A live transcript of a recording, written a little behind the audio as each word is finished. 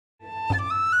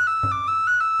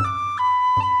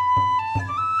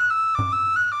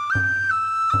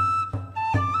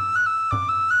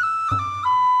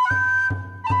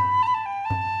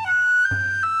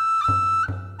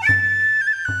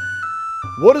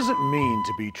What does it mean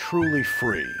to be truly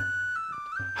free?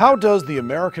 How does the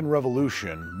American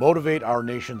Revolution motivate our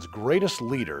nation's greatest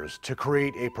leaders to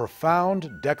create a profound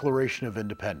Declaration of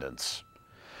Independence?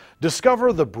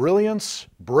 Discover the brilliance,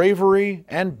 bravery,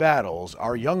 and battles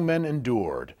our young men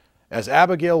endured as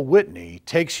Abigail Whitney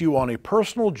takes you on a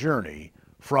personal journey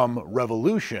from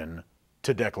revolution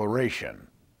to declaration.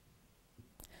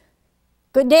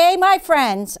 Good day, my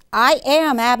friends. I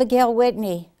am Abigail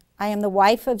Whitney. I am the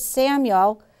wife of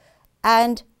Samuel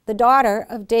and the daughter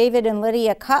of David and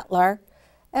Lydia Cutler,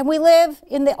 and we live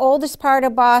in the oldest part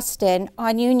of Boston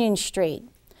on Union Street.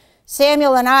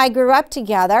 Samuel and I grew up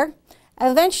together.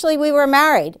 Eventually we were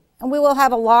married, and we will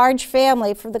have a large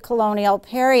family for the colonial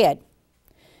period.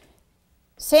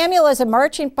 Samuel is a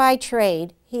merchant by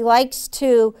trade. He likes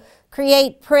to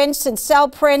create prints and sell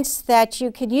prints that you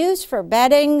could use for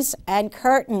beddings and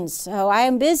curtains. So I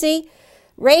am busy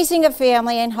raising a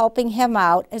family and helping him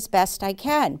out as best I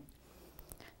can.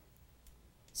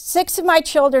 6 of my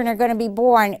children are going to be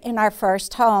born in our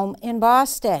first home in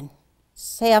Boston.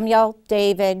 Samuel,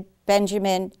 David,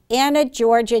 Benjamin, Anna,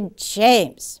 George, and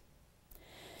James.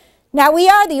 Now, we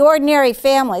are the ordinary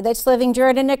family that's living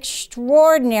during an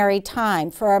extraordinary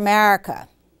time for America.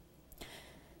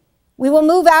 We will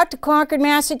move out to Concord,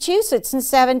 Massachusetts in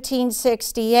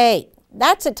 1768.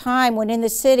 That's a time when in the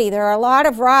city there are a lot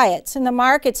of riots and the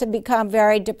markets have become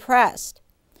very depressed.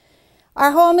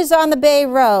 Our home is on the Bay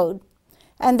Road,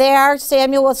 and there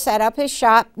Samuel will set up his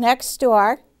shop next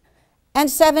door, and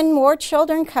 7 more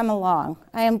children come along.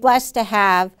 I am blessed to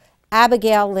have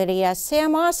Abigail, Lydia,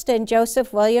 Sam, Austin,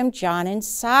 Joseph, William, John, and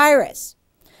Cyrus.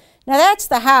 Now that's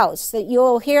the house that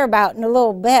you'll hear about in a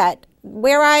little bit,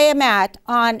 where I am at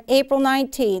on April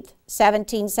 19th,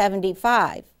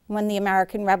 1775, when the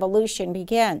American Revolution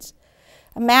begins.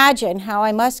 Imagine how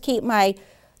I must keep my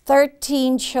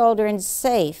 13 children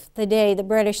safe the day the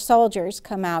British soldiers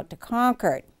come out to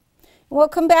Concord. We'll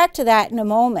come back to that in a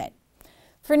moment.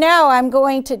 For now, I'm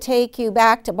going to take you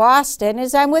back to Boston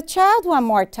as I'm with child one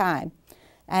more time.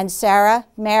 And Sarah,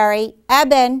 Mary,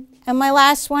 Eben, and my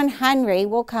last one, Henry,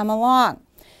 will come along.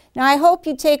 Now, I hope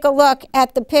you take a look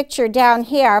at the picture down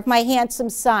here of my handsome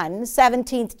son, the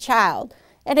 17th child,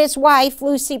 and his wife,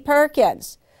 Lucy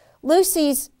Perkins.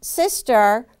 Lucy's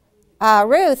sister,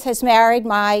 Ruth, has married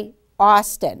my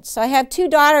Austin. So I have 2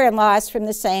 daughter-in-laws from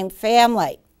the same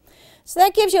family. So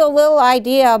that gives you a little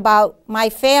idea about my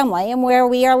family and where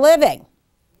we are living.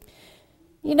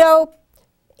 You know,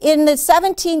 in the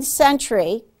 17th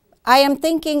century, I am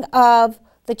thinking of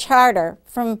the charter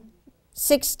from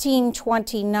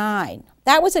 1629.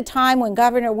 That was a time when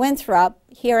Governor Winthrop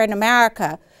here in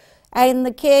America and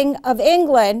the King of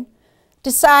England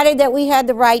decided that we had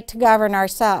the right to govern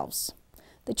ourselves.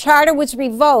 The charter was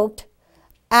revoked,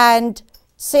 and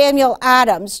Samuel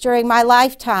Adams, during my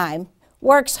lifetime,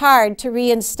 works hard to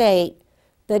reinstate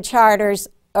the charter's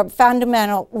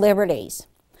fundamental liberties.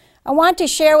 I want to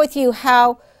share with you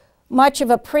how much of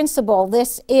a principle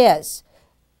this is.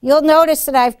 You'll notice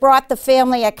that I've brought the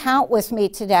family account with me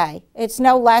today. It's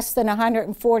no less than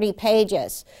 140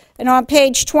 pages. And on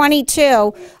page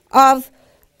 22 of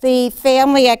the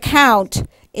family account,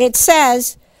 it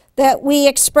says that we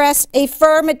express a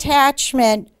firm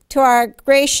attachment to our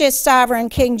gracious sovereign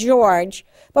King George,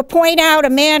 but point out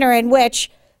a manner in which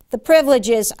the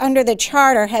privileges under the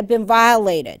charter have been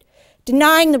violated,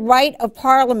 denying the right of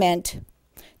Parliament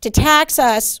to tax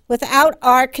us without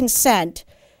our consent,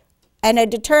 and a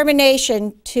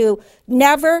determination to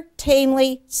never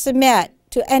tamely submit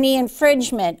to any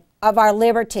infringement of our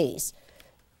liberties.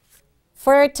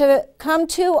 For it to come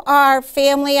to our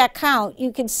family account,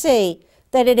 you can see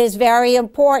that it is very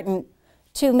important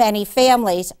to many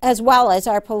families, as well as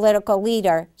our political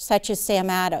leader, such as Sam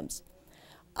Adams.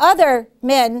 Other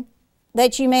men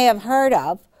that you may have heard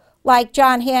of, like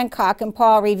John Hancock and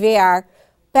Paul Revere,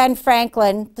 Ben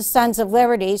Franklin, the Sons of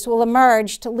Liberties, will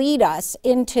emerge to lead us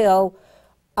into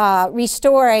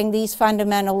restoring these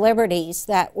fundamental liberties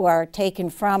that were taken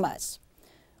from us.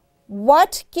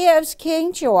 What gives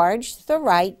King George the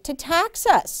right to tax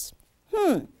us?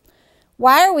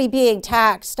 Why are we being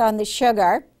taxed on the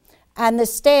sugar and the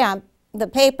stamp, the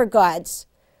paper goods?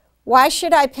 Why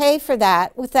should I pay for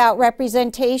that without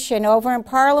representation over in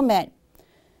Parliament?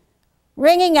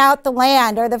 Ringing out the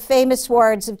land are the famous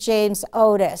words of James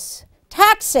Otis.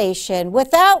 Taxation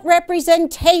without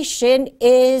representation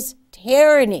is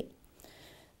tyranny.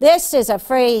 This is a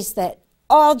phrase that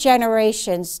all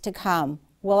generations to come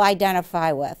will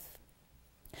identify with.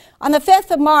 On the 5th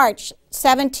of March,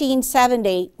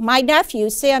 1770, my nephew,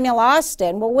 Samuel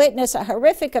Austin, will witness a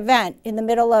horrific event in the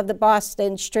middle of the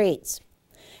Boston streets.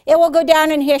 It will go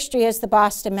down in history as the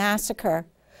Boston Massacre.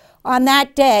 On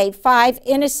that day, 5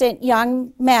 innocent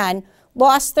young men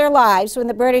lost their lives when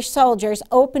the British soldiers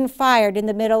opened fire in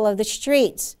the middle of the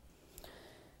streets.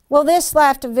 Well, this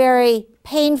left a very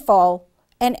painful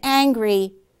and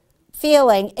angry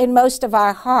feeling in most of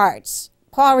our hearts.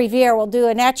 Paul Revere will do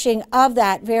an etching of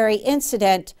that very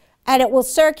incident, and it will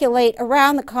circulate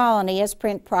around the colony as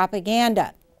print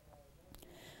propaganda.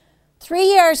 3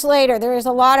 years later, there is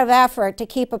a lot of effort to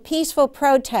keep a peaceful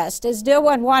protest, as no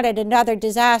one wanted another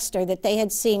disaster that they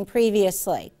had seen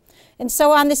previously. And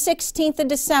so on the 16th of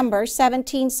December,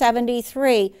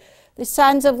 1773, the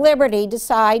Sons of Liberty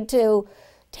decide to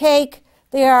take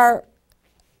their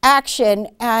action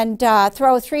and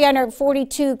throw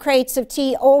 342 crates of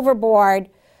tea overboard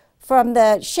from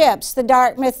the ships, the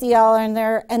Dartmouth, the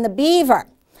Eleanor, and the Beaver.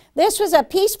 This was a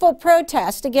peaceful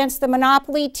protest against the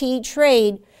monopoly tea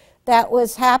trade that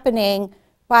was happening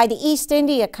by the East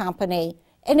India Company.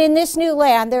 And in this new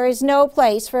land, there is no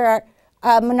place for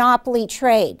a monopoly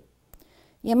trade.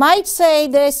 You might say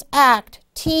this act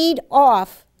teed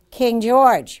off King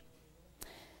George.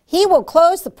 He will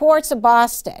close the ports of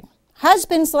Boston.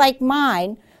 Husbands like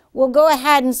mine will go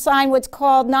ahead and sign what's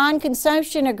called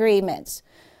non-consumption agreements.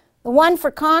 The one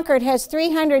for Concord has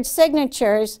 300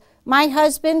 signatures. My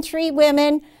husband, 3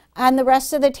 women, and the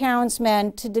rest of the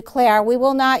townsmen to declare we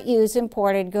will not use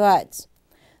imported goods.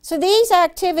 So these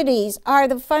activities are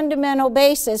the fundamental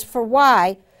basis for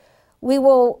why we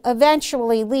will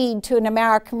eventually lead to an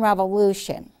American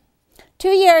Revolution. 2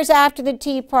 years after the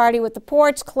Tea Party, with the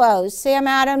ports closed, Sam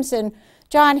Adams and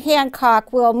John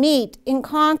Hancock will meet in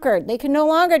Concord. They can no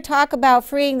longer talk about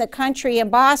freeing the country in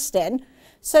Boston,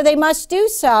 so they must do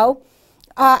so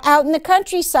out in the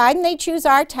countryside, and they choose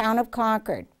our town of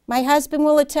Concord. My husband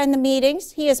will attend the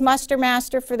meetings. He is muster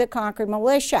master for the Concord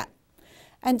militia.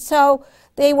 And so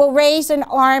they will raise an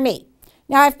army.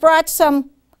 Now, I've brought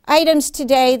some items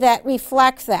today that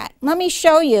reflect that. Let me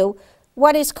show you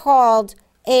what is called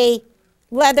a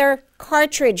leather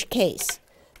cartridge case.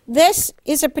 This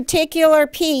is a particular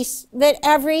piece that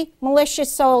every militia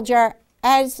soldier,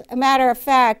 as a matter of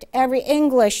fact, every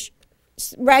English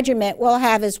regiment will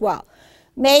have as well.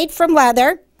 Made from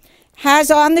leather,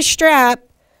 has on the strap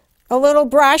a little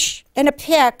brush and a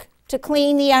pick to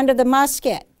clean the end of the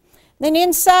musket. Then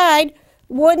inside,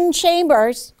 wooden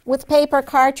chambers with paper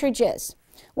cartridges.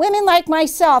 Women like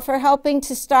myself are helping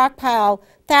to stockpile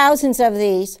thousands of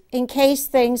these in case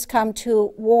things come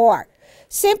to war.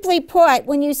 Simply put,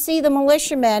 when you see the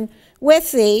militiamen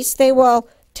with these, they will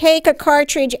take a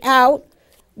cartridge out,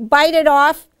 bite it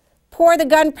off, pour the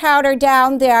gunpowder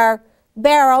down their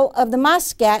barrel of the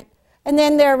musket, and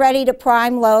then they're ready to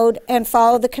prime load and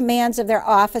follow the commands of their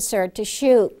officer to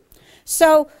shoot.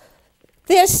 So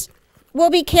this will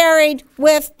be carried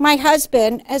with my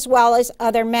husband as well as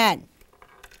other men.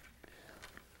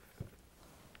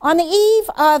 On the eve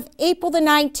of April the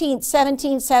 19th,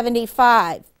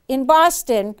 1775, in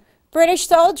Boston, British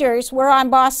soldiers were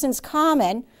on Boston's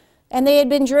Common, and they had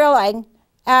been drilling,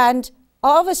 and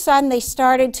all of a sudden they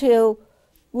started to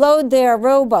load their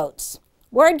rowboats.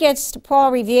 Word gets to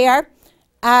Paul Revere,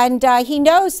 and he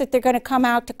knows that they're going to come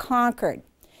out to Concord.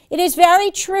 It is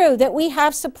very true that we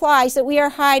have supplies that we are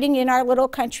hiding in our little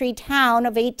country town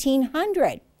of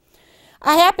 1800.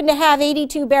 I happen to have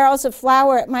 82 barrels of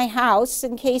flour at my house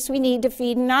in case we need to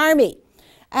feed an army.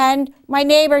 And my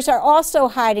neighbors are also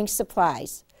hiding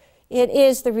supplies. It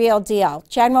is the real deal.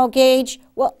 General Gage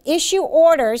will issue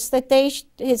orders that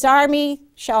his army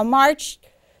shall march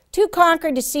to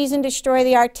Concord to seize and destroy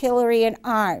the artillery and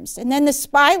arms. And then the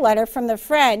spy letter from the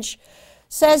French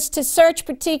says to search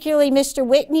particularly Mr.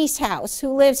 Whitney's house,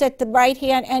 who lives at the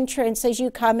right-hand entrance as you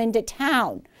come into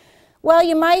town. Well,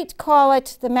 you might call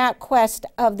it the MapQuest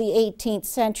of the 18th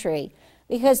century,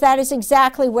 because that is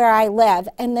exactly where I live,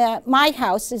 and my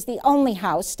house is the only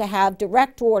house to have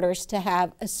direct orders to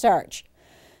have a search.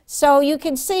 So you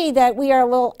can see that we are a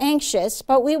little anxious,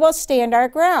 but we will stand our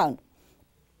ground.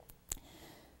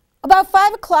 About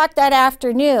 5 o'clock that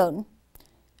afternoon,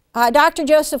 Dr.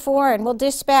 Joseph Warren will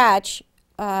dispatch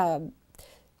William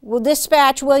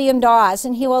Dawes,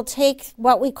 and he will take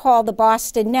what we call the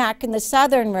Boston Neck and the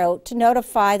southern route to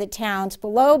notify the towns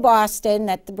below Boston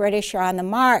that the British are on the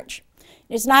march.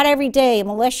 It is not every day a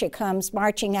militia comes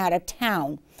marching out of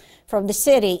town from the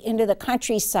city into the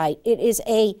countryside. It is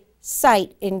a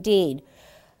sight indeed.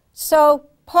 So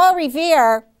Paul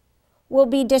Revere will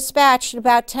be dispatched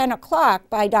about 10 o'clock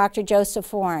by Dr.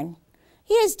 Joseph Warren.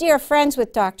 He is dear friends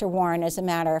with Dr. Warren, as a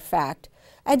matter of fact.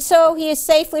 And so he is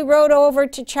safely rowed over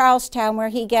to Charlestown, where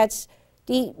he gets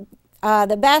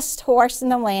the best horse in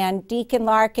the land, Deacon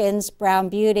Larkin's Brown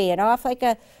Beauty, and off like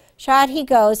a shot he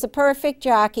goes, the perfect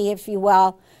jockey, if you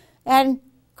will, and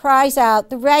cries out,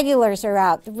 "The regulars are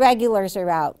out, the regulars are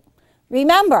out."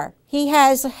 Remember, he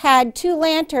has had 2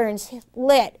 lanterns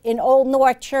lit in Old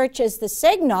North Church as the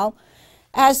signal,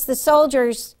 as the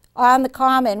soldiers on the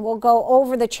common will go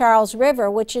over the Charles River,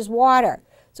 which is water.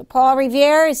 So Paul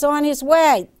Revere is on his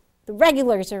way. The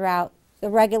regulars are out, the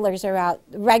regulars are out,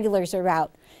 the regulars are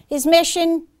out. His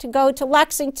mission to go to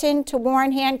Lexington to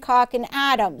warn Hancock and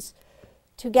Adams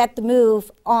to get the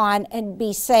move on and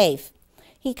be safe.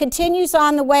 He continues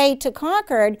on the way to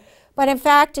Concord, but in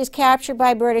fact is captured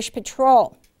by British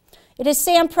patrol. It is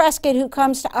Sam Prescott who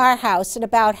comes to our house at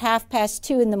about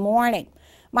 2:30 in the morning.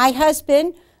 My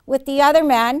husband, with the other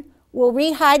men, will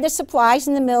re-hide the supplies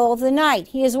in the middle of the night.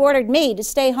 He has ordered me to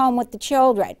stay home with the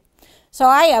children. So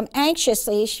I am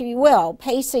anxiously, if you will,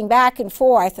 pacing back and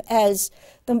forth as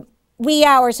the wee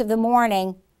hours of the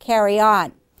morning carry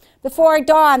on. Before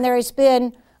dawn, there has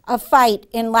been a fight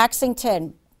in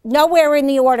Lexington. Nowhere in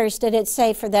the orders did it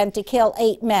say for them to kill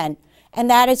 8 men, and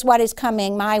that is what is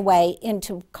coming my way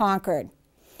into Concord.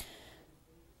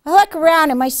 I look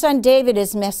around and my son David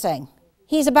is missing.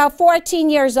 He's about 14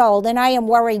 years old, and I am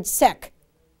worried sick.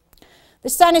 The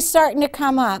sun is starting to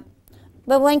come up.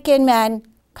 The Lincoln men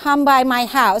come by my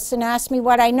house and ask me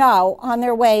what I know on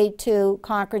their way to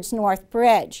Concord's North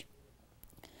Bridge.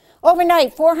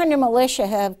 Overnight, 400 militia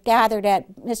have gathered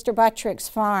at Mr. Buttrick's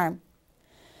farm.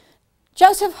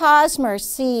 Joseph Hosmer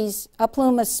sees a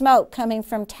plume of smoke coming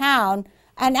from town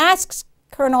and asks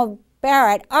Colonel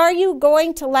Barrett, "Are you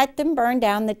going to let them burn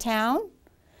down the town?"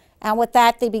 And with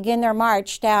that, they begin their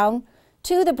march down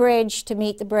to the bridge to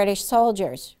meet the British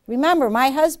soldiers. Remember, my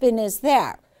husband is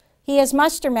there. He is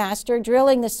muster master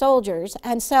drilling the soldiers,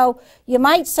 and so you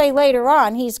might say later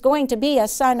on he's going to be a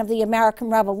son of the American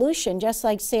Revolution, just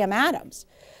like Sam Adams.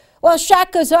 Well,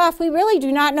 shot goes off. We really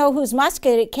do not know whose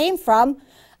musket it came from,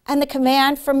 and the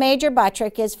command from Major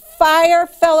Buttrick is, "Fire,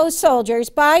 fellow soldiers,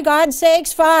 by God's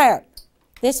sakes, fire!"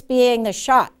 This being the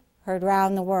shot heard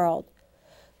round the world.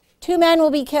 2 men will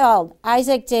be killed,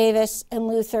 Isaac Davis and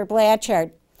Luther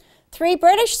Blanchard. 3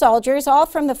 British soldiers, all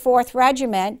from the 4th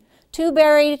Regiment, 2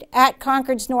 buried at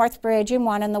Concord's North Bridge and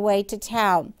 1 on the way to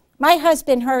town. My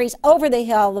husband hurries over the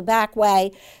hill the back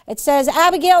way. It says,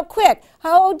 "Abigail, quick,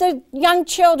 hold the young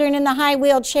children in the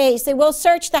high-wheeled chaise. They will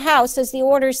search the house as the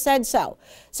orders said so."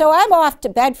 So I'm off to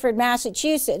Bedford,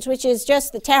 Massachusetts, which is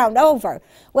just the town over,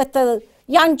 with the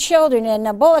young children, and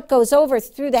a bullet goes over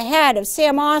through the head of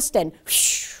Sam Austin,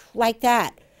 like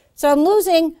that. So I'm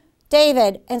losing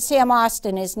David, and Sam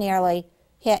Austin is nearly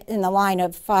hit in the line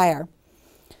of fire.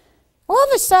 All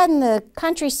of a sudden, the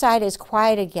countryside is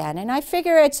quiet again, and I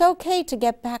figure it's okay to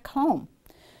get back home.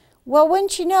 Well,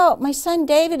 wouldn't you know it, my son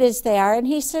David is there, and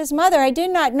he says, "Mother, I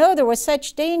did not know there was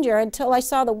such danger until I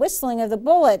saw the whistling of the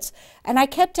bullets, and I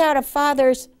kept out of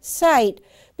Father's sight,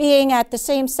 being at the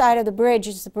same side of the bridge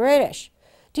as the British.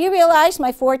 Do you realize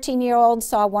my 14-year-old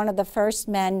saw one of the first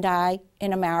men die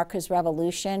in America's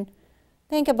Revolution?"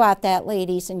 Think about that,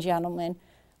 ladies and gentlemen.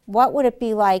 What would it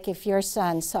be like if your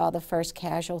son saw the first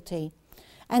casualty?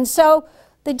 And so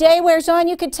the day wears on.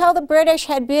 You could tell the British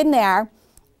had been there,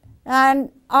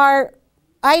 and our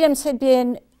items had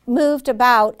been moved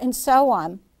about and so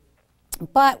on.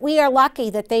 But we are lucky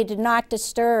that they did not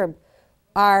disturb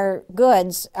our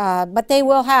goods, but they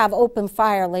will have open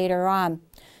fire later on.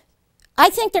 I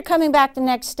think they're coming back the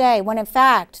next day, when in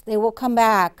fact they will come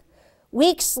back.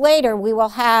 Weeks later, we will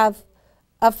have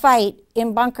a fight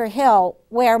in Bunker Hill,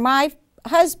 where my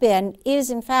husband is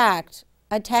in fact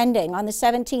attending on the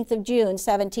 17th of June,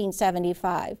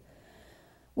 1775.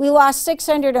 We lost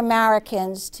 600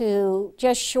 Americans to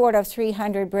just short of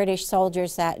 300 British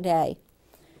soldiers that day.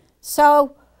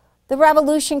 So the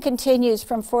revolution continues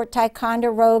from Fort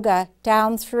Ticonderoga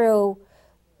down through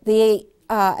the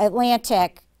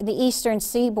Atlantic, the eastern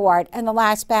seaboard, and the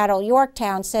last battle,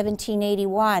 Yorktown,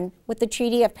 1781, with the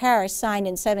Treaty of Paris signed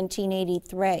in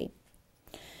 1783.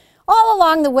 All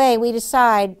along the way, we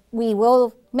decide we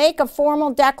will make a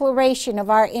formal declaration of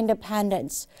our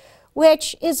independence,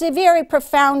 which is a very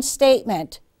profound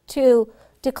statement to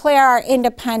declare our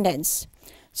independence.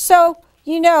 So,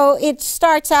 you know, it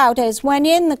starts out as when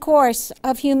in the course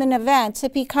of human events,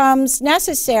 it becomes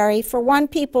necessary for one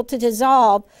people to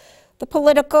dissolve the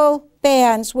political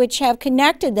bands which have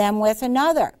connected them with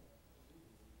another.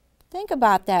 Think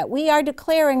about that. We are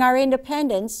declaring our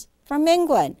independence from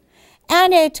England.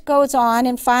 And it goes on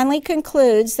and finally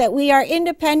concludes that we are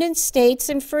independent states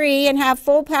and free and have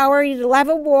full power to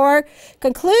level war,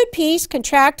 conclude peace,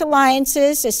 contract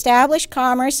alliances, establish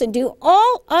commerce, and do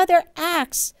all other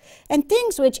acts and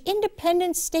things which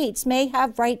independent states may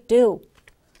have right do.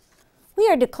 We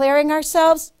are declaring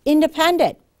ourselves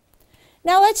independent.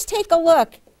 Now let's take a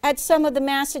look at some of the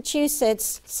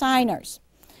Massachusetts signers.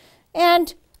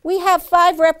 And we have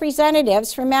 5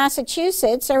 representatives from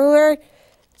Massachusetts who are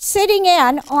sitting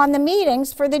in on the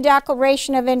meetings for the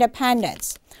Declaration of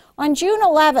Independence. On June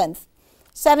 11th,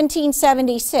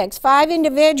 1776, 5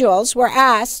 individuals were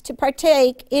asked to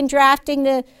partake in drafting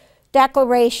the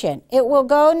Declaration. It will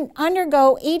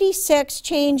undergo 86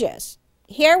 changes.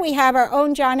 Here we have our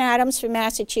own John Adams from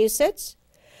Massachusetts,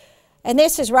 and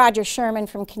this is Roger Sherman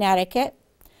from Connecticut.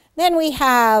 Then we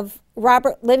have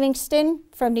Robert Livingston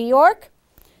from New York,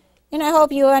 and I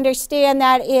hope you understand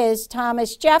that is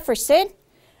Thomas Jefferson.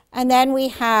 And then we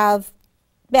have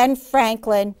Ben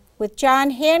Franklin with John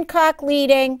Hancock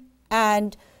leading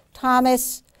and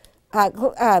Charles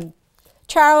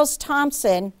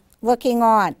Thompson looking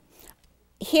on.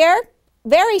 Here,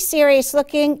 very serious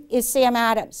looking, is Sam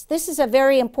Adams. This is a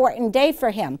very important day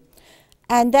for him.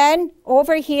 And then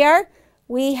over here,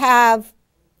 we have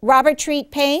Robert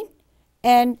Treat Paine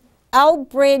and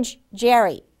Elbridge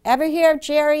Gerry. Ever hear of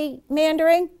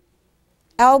gerrymandering?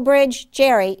 Elbridge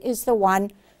Gerry is the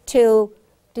one to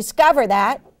discover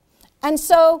that. And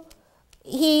so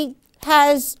he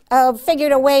has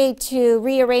figured a way to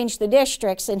rearrange the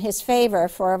districts in his favor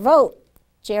for a vote,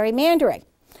 gerrymandering.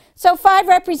 So 5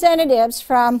 representatives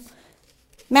from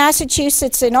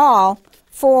Massachusetts in all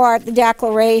for the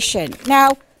Declaration.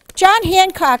 Now, John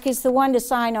Hancock is the one to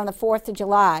sign on the 4th of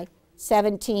July,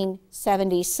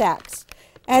 1776.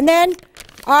 And then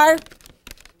our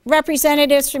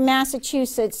representatives from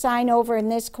Massachusetts sign over in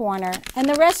this corner. And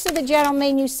the rest of the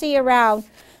gentlemen you see around,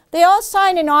 they all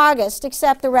sign in August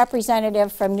except the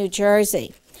representative from New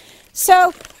Jersey.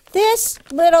 So this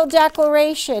little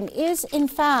declaration is, in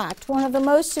fact, one of the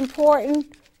most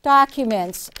important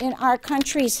documents in our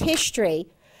country's history.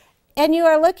 And you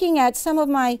are looking at some of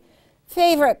my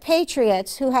favorite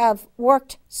patriots who have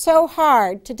worked so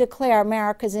hard to declare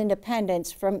America's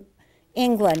independence from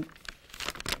England.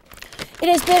 It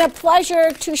has been a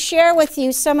pleasure to share with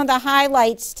you some of the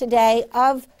highlights today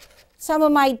of some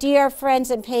of my dear friends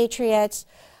and patriots,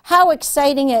 how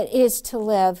exciting it is to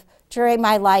live during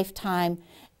my lifetime.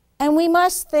 And we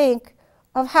must think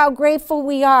of how grateful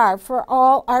we are for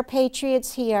all our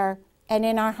patriots here and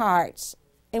in our hearts.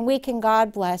 And we can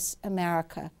God bless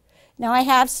America. Now I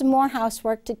have some more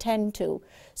housework to tend to.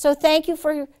 So thank you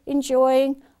for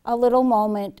enjoying a little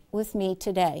moment with me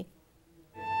today.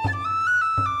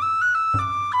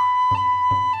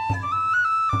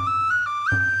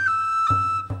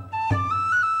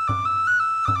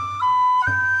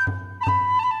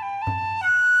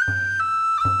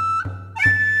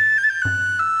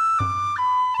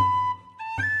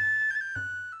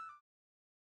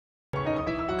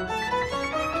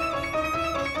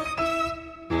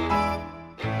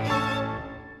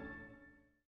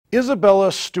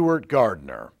 Isabella Stewart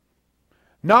Gardner.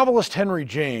 Novelist Henry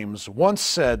James once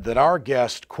said that our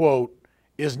guest, quote,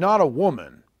 is not a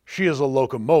woman, she is a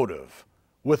locomotive,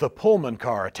 with a Pullman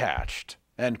car attached,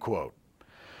 end quote.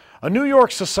 A New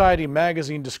York Society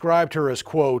magazine described her as,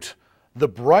 quote, the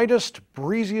brightest,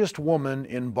 breeziest woman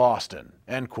in Boston,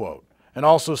 end quote, and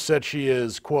also said she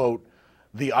is, quote,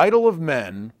 the idol of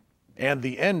men and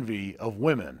the envy of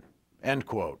women, end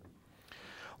quote.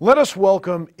 Let us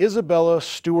welcome Isabella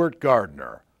Stewart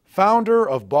Gardner, founder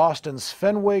of Boston's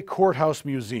Fenway Courthouse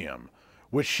Museum,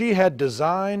 which she had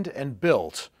designed and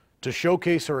built to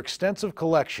showcase her extensive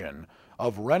collection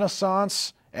of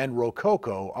Renaissance and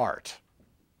Rococo art.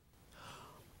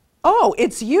 Oh,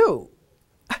 it's you.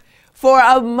 For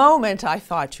a moment I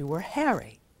thought you were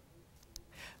Harry.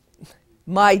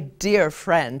 My dear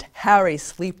friend, Harry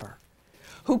Sleeper,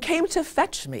 who came to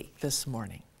fetch me this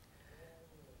morning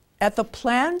at the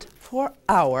planned for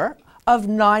hour of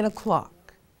 9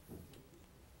 o'clock.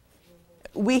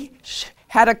 We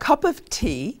had a cup of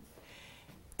tea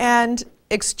and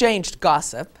exchanged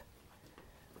gossip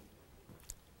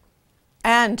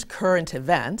and current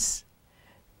events,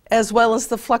 as well as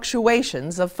the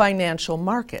fluctuations of financial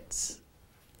markets.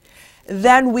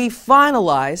 Then we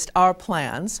finalized our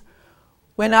plans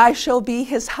when I shall be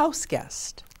his house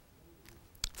guest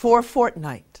for a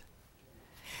fortnight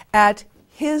at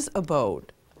his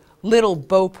abode, Little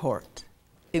Beauport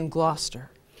in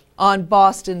Gloucester, on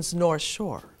Boston's North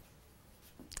Shore.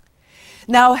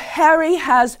 Now, Harry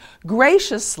has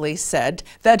graciously said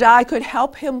that I could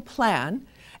help him plan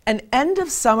an end of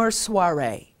summer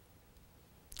soiree.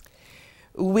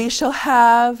 We shall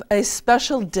have a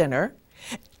special dinner,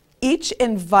 each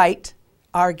invite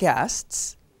our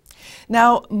guests.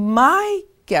 Now, my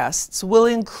guests will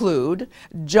include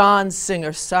John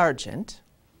Singer Sargent,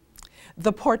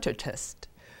 the portraitist,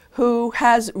 who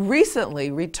has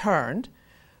recently returned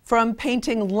from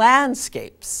painting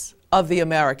landscapes of the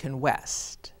American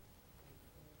West.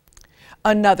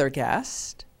 Another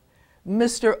guest,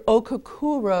 Mr.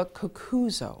 Okakura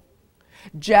Kokuzo,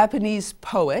 Japanese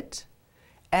poet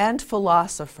and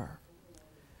philosopher,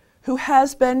 who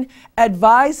has been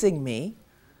advising me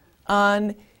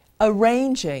on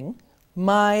arranging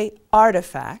my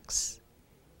artifacts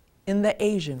in the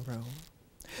Asian room.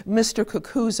 Mr.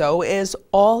 Kokuzo is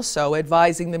also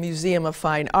advising the Museum of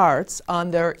Fine Arts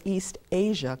on their East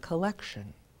Asia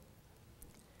collection.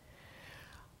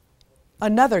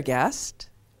 Another guest,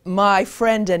 my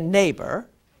friend and neighbor,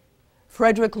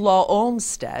 Frederick Law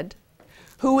Olmsted,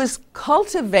 who is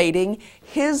cultivating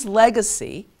his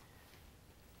legacy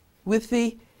with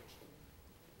the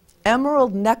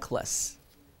emerald necklace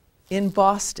in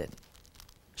Boston,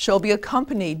 shall be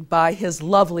accompanied by his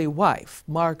lovely wife,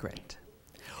 Margaret.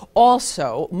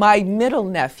 Also, my middle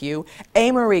nephew,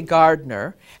 Amory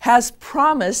Gardner, has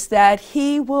promised that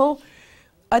he will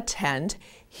attend.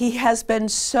 He has been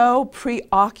so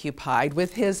preoccupied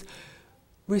with his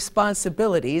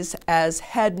responsibilities as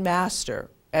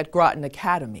headmaster at Groton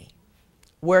Academy,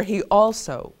 where he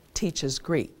also teaches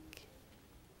Greek.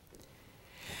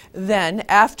 Then,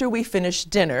 after we finish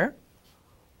dinner,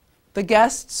 the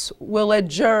guests will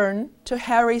adjourn to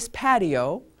Harry's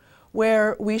patio,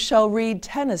 where we shall read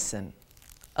Tennyson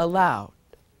aloud,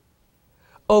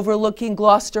 overlooking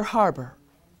Gloucester Harbor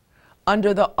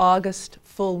under the August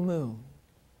full moon.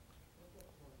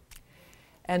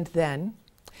 And then,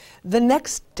 the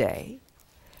next day,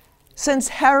 since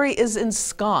Harry is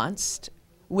ensconced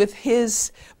with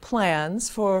his plans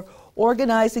for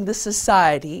organizing the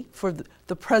Society for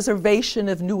the Preservation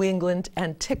of New England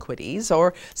Antiquities,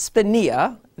 or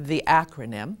SPNEA, the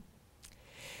acronym,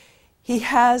 he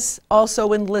has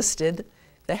also enlisted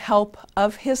the help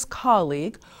of his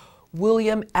colleague,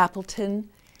 William Appleton,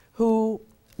 who,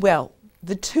 well,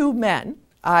 the two men,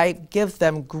 I give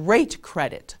them great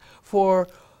credit for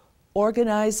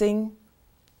organizing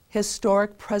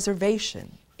historic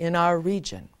preservation in our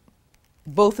region.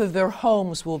 Both of their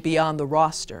homes will be on the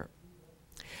roster.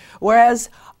 Whereas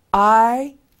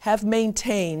I have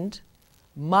maintained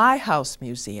my house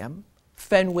museum,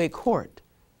 Fenway Court,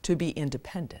 to be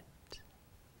independent.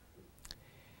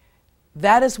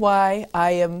 That is why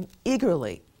I am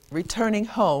eagerly returning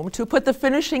home to put the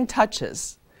finishing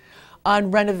touches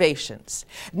on renovations.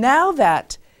 Now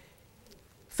that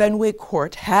Fenway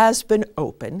Court has been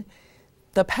open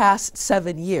the past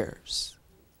 7 years,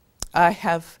 I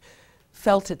have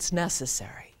felt it's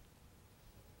necessary.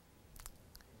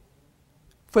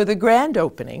 For the grand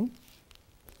opening,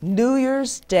 New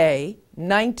Year's Day,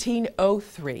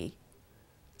 1903,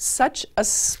 such a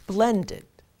splendid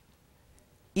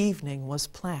evening was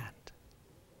planned.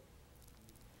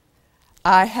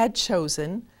 I had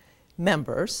chosen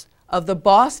members of the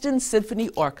Boston Symphony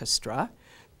Orchestra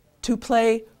to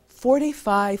play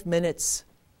 45 minutes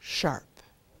sharp.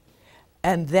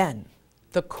 And then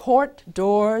the court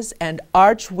doors and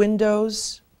arch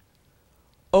windows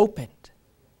opened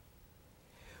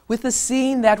with a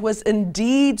scene that was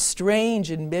indeed strange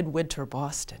in midwinter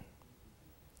Boston.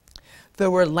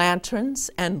 There were lanterns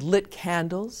and lit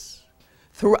candles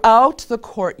throughout the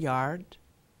courtyard.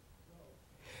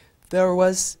 There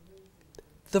was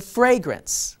the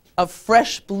fragrance of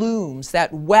fresh blooms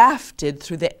that wafted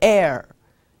through the air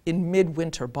in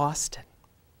midwinter Boston.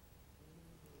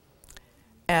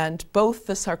 And both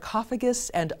the sarcophagus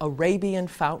and Arabian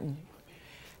fountain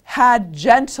had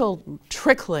gentle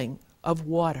trickling of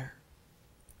water.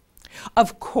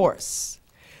 Of course,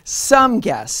 some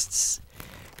guests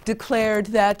declared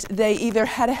that they either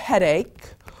had a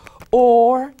headache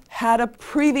or had a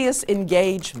previous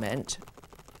engagement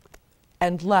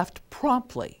and left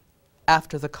promptly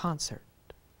after the concert.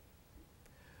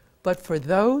 But for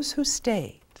those who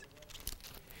stayed,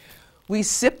 we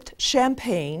sipped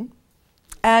champagne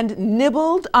and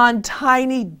nibbled on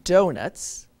tiny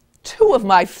donuts, two of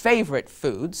my favorite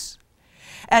foods,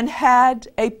 and had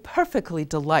a perfectly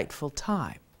delightful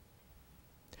time.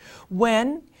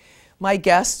 When my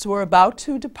guests were about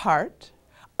to depart,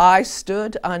 I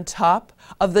stood on top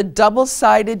of the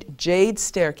double-sided jade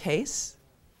staircase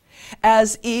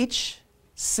as each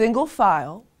single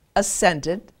file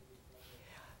ascended.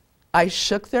 I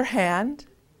shook their hand,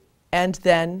 and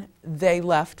then they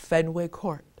left Fenway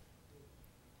Court.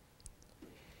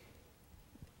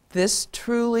 This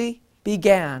truly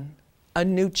began a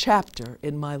new chapter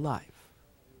in my life.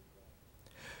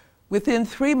 Within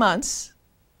 3 months,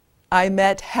 I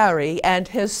met Harry and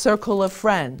his circle of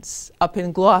friends up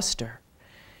in Gloucester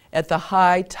at the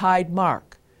high tide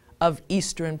mark of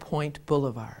Eastern Point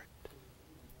Boulevard.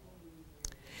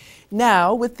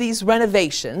 Now, with these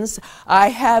renovations, I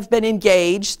have been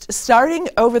engaged, starting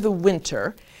over the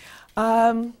winter.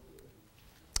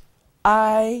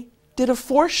 I did a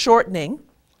foreshortening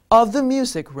of the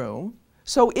music room,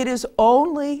 so it is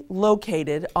only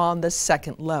located on the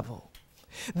second level.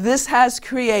 This has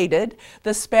created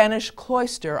the Spanish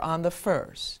cloister on the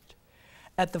first.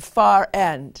 At the far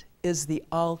end is the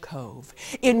alcove,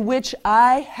 in which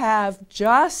I have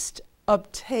just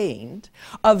obtained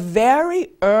a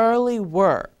very early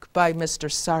work by Mr.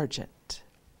 Sargent.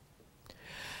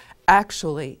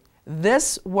 Actually,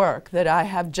 this work that I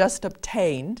have just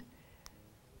obtained,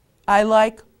 I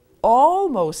like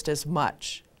almost as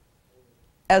much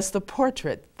as the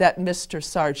portrait that Mr.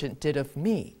 Sargent did of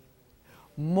me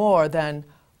more than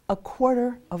a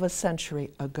quarter of a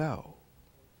century ago.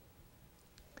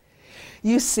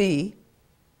 You see,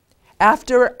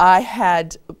 after I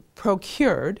had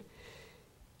procured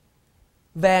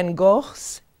Van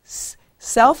Gogh's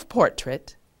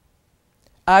self-portrait,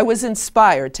 I was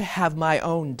inspired to have my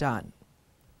own done.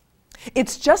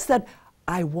 It's just that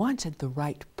I wanted the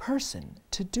right person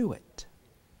to do it.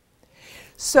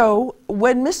 So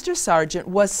when Mr. Sargent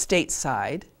was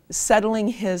stateside, settling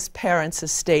his parents'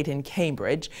 estate in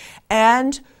Cambridge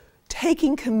and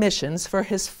taking commissions for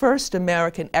his first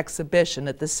American exhibition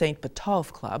at the St.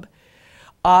 Botolph Club,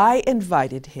 I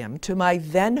invited him to my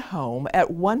then home at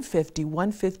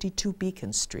 150-152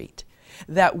 Beacon Street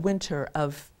that winter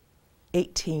of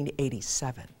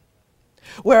 1887,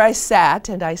 where I sat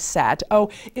and I sat. Oh,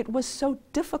 it was so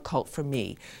difficult for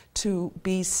me to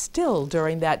be still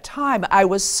during that time. I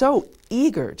was so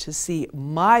eager to see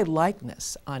my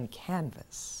likeness on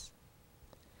canvas.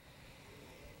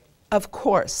 Of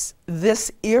course,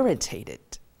 this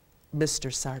irritated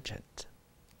Mr. Sargent.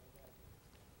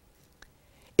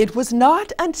 It was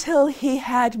not until he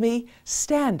had me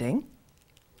standing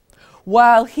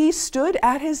while he stood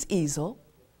at his easel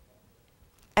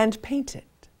and painted.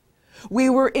 We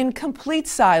were in complete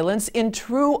silence, in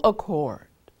true accord.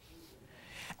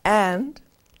 And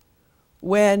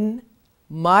when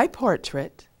my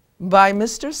portrait by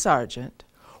Mr. Sargent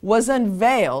was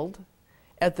unveiled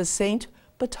at the St.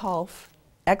 Botolph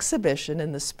exhibition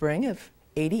in the spring of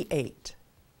 '88,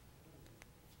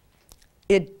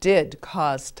 it did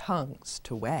cause tongues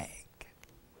to wag.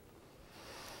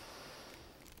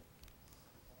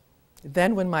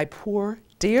 Then when my poor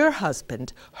dear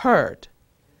husband heard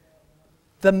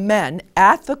the men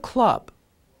at the club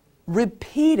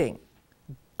repeating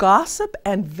gossip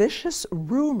and vicious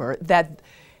rumor that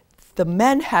the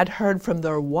men had heard from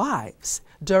their wives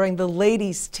during the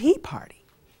ladies' tea party,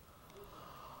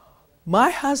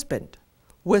 my husband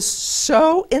was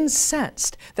so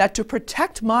incensed that to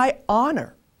protect my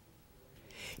honor,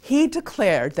 he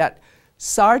declared that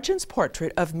Sargent's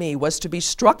portrait of me was to be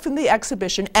struck from the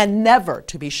exhibition and never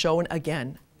to be shown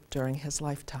again during his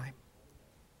lifetime.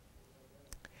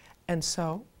 And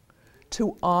so,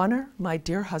 to honor my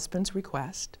dear husband's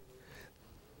request,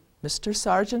 Mr.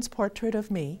 Sargent's portrait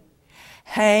of me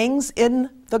hangs in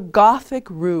the Gothic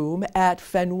room at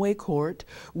Fenway Court,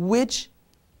 which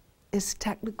is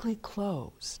technically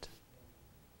closed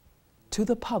to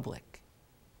the public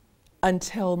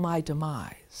until my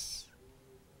demise.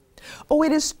 Oh,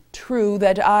 it is true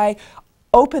that I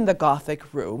open the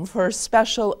Gothic room for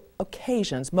special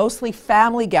occasions, mostly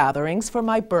family gatherings for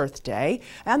my birthday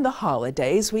and the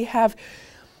holidays. We have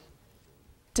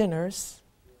dinners,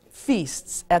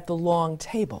 feasts at the long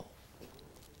table.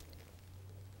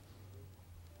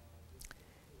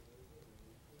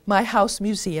 My house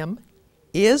museum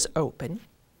is open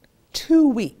 2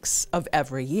 weeks of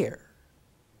every year.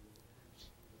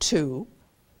 2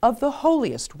 of the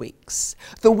holiest weeks,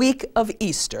 the week of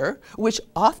Easter, which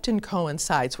often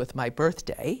coincides with my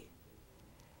birthday,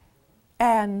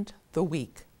 and the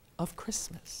week of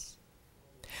Christmas.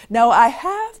 Now, I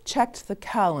have checked the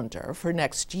calendar for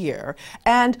next year,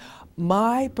 and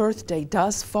my birthday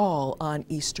does fall on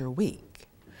Easter week.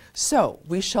 So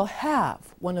we shall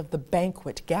have one of the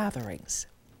banquet gatherings.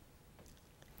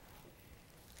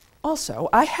 Also,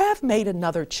 I have made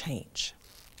another change.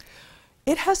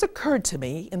 It has occurred to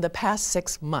me in the past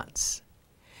 6 months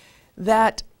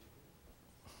that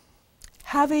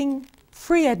having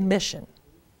free admission,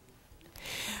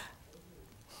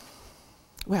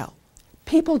 well,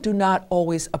 people do not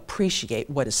always appreciate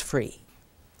what is free.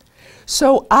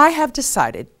 So I have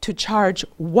decided to charge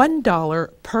 $1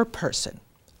 per person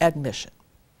admission.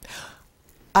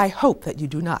 I hope that you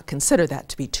do not consider that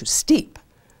to be too steep,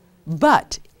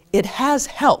 but it has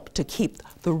helped to keep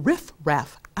the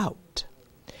riff-raff out.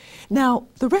 Now,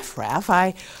 the riff-raff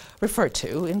I refer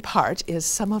to, in part, is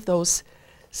some of those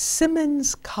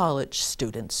Simmons College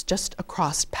students just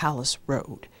across Palace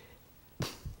Road.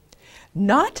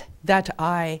 Not that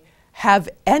I have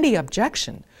any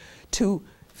objection to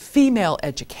female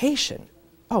education.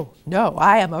 Oh, no,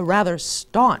 I am a rather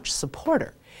staunch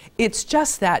supporter. It's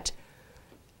just that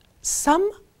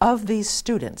some of these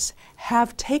students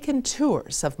have taken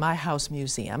tours of my house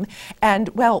museum, and,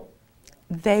 well,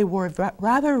 they were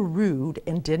rather rude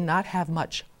and did not have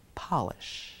much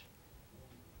polish.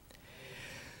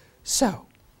 So,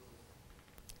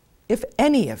 if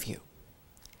any of you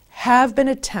have been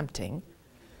attempting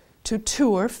to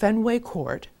tour Fenway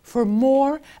Court for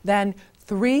more than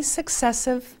 3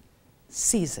 successive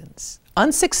seasons,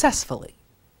 unsuccessfully,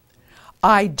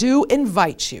 I do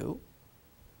invite you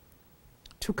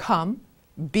to come,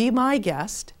 be my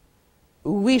guest.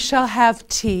 We shall have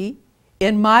tea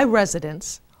in my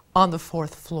residence on the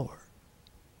 4th floor.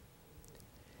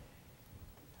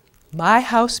 My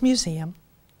house museum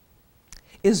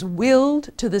is willed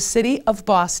to the city of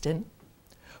Boston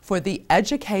for the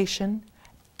education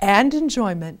and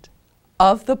enjoyment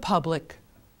of the public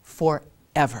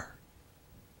forever.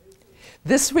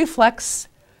 This reflects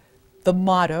the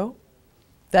motto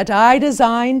that I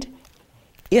designed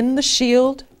in the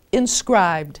shield,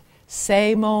 inscribed,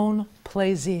 "C'est mon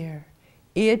plaisir."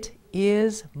 It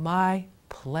is my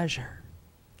pleasure.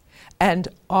 And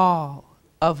all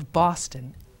of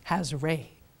Boston has raved.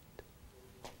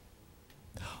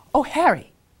 Oh,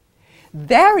 Harry,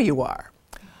 there you are.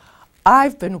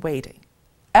 I've been waiting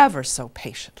ever so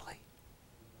patiently.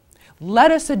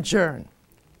 Let us adjourn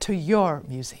to your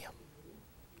museum.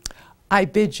 I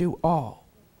bid you all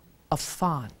a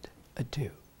fond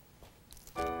adieu.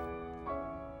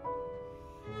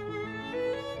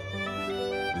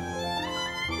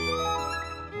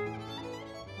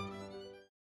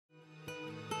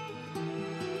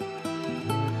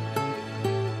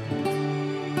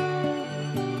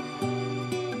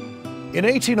 In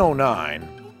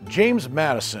 1809, James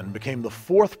Madison became the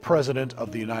 4th President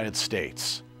of the United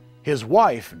States. His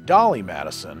wife, Dolley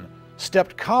Madison,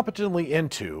 stepped competently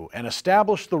into and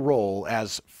established the role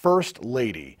as First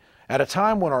Lady at a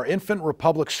time when our infant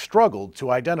republic struggled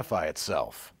to identify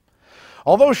itself.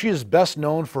 Although she is best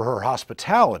known for her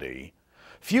hospitality,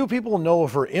 few people know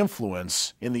of her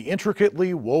influence in the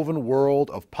intricately woven world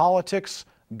of politics,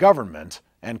 government,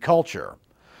 and culture.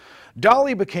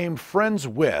 Dolley became friends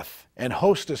with and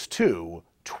hostess to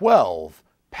 12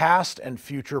 past and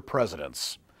future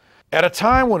presidents. At a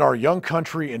time when our young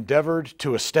country endeavored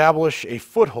to establish a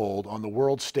foothold on the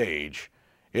world stage,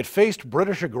 it faced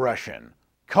British aggression,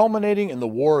 culminating in the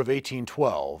War of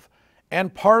 1812,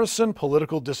 and partisan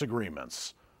political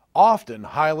disagreements, often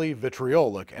highly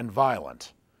vitriolic and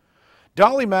violent.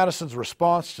 Dolley Madison's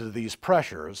response to these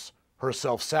pressures, her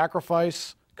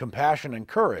self-sacrifice, compassion, and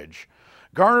courage,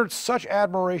 garnered such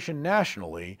admiration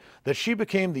nationally that she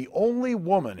became the only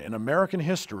woman in American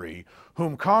history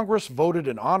whom Congress voted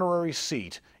an honorary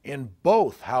seat in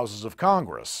both houses of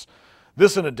Congress.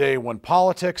 This in a day when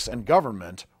politics and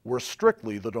government were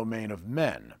strictly the domain of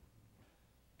men.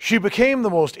 She became the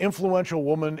most influential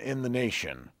woman in the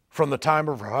nation from the time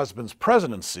of her husband's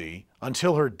presidency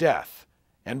until her death,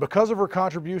 and because of her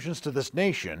contributions to this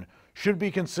nation, should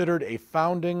be considered a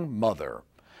founding mother.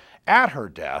 At her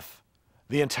death,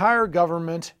 the entire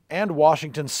government and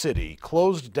Washington City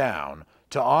closed down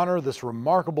to honor this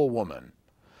remarkable woman.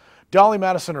 Dolley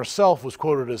Madison herself was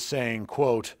quoted as saying,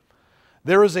 quote,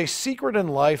 "There is a secret in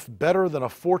life better than a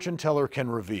fortune teller can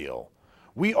reveal.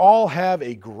 We all have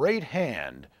a great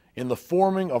hand in the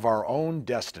forming of our own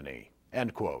destiny."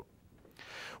 End quote.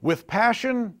 With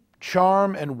passion,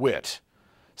 charm, and wit,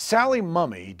 Sally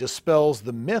Mumme dispels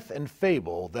the myth and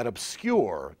fable that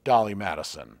obscure Dolley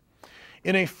Madison.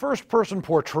 In a first-person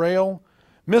portrayal,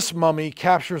 Miss Mumme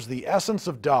captures the essence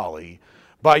of Dolley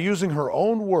by using her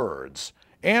own words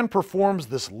and performs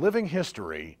this living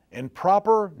history in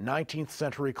proper 19th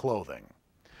century clothing.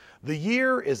 The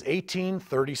year is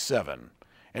 1837,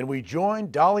 and we join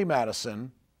Dolley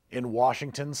Madison in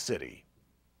Washington City.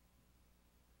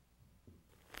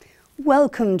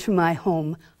 Welcome to my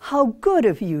home. How good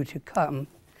of you to come.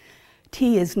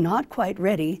 Tea is not quite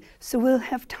ready, so we'll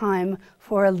have time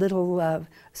for a little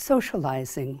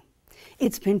socializing.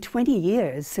 It's been 20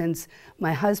 years since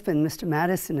my husband, Mr.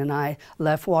 Madison, and I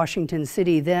left Washington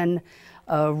City, then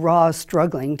a raw,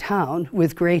 struggling town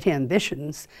with great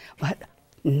ambitions. But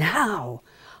now,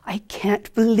 I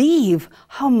can't believe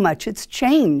how much it's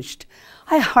changed.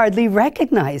 I hardly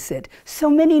recognize it. So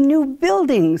many new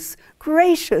buildings,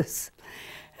 gracious.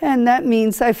 And that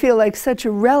means I feel like such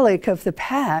a relic of the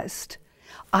past.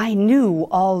 I knew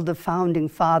all the founding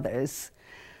fathers,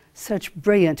 such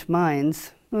brilliant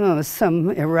minds, oh,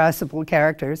 some irascible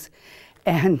characters,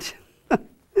 and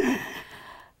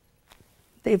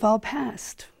they've all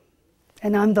passed.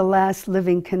 And I'm the last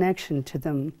living connection to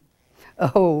them.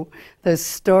 Oh, the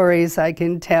stories I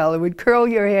can tell. It would curl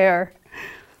your hair.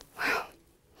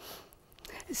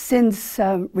 Since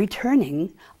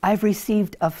returning, I've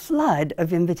received a flood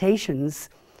of invitations.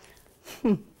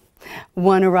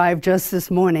 One arrived just this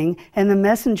morning, and the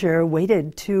messenger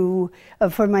waited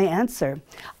for my answer.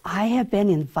 I have been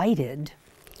invited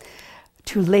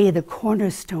to lay the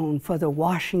cornerstone for the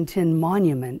Washington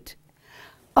Monument.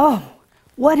 Oh,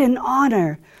 what an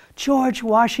honor! George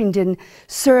Washington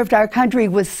served our country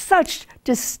with such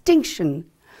distinction.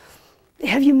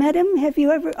 Have you met him? Have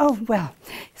you ever? Oh, well,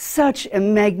 such a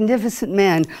magnificent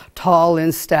man, tall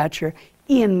in stature,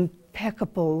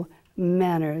 impeccable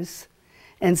manners,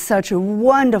 and such a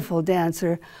wonderful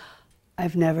dancer.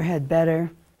 I've never had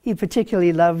better. He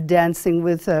particularly loved dancing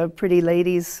with pretty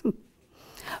ladies.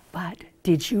 But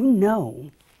did you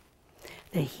know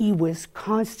that he was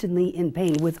constantly in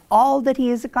pain with all that he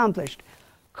has accomplished?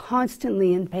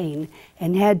 Constantly in pain,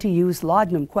 and had to use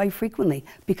laudanum quite frequently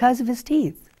because of his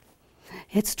teeth.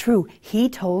 It's true. He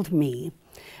told me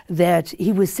that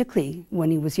he was sickly when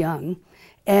he was young,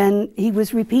 and he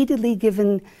was repeatedly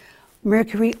given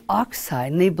mercury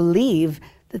oxide, and they believe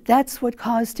that that's what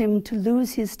caused him to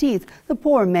lose his teeth. The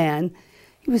poor man,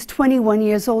 he was 21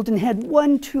 years old and had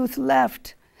one tooth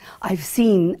left. I've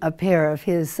seen a pair of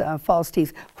his false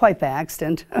teeth, quite by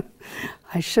accident.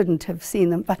 I shouldn't have seen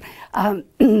them, but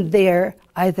they're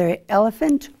either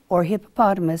elephant or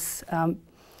hippopotamus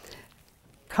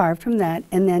carved from that,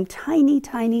 and then tiny,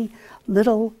 tiny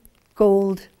little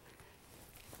gold,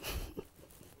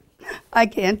 I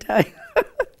can't tell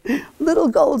you, little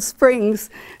gold springs,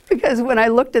 because when I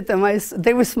looked at them,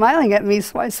 they were smiling at me,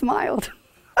 so I smiled.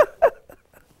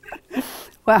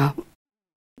 Wow.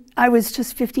 I was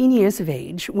just 15 years of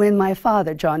age when my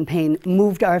father, John Payne,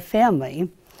 moved our family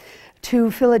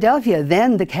to Philadelphia,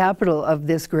 then the capital of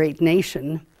this great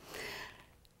nation.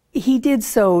 He did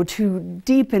so to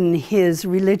deepen his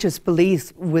religious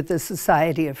beliefs with the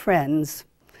Society of Friends,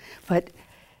 but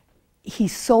he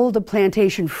sold the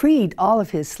plantation, freed all of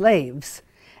his slaves,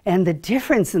 and the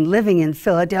difference in living in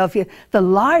Philadelphia, the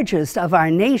largest of our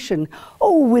nation,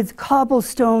 oh, with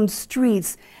cobblestone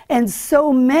streets and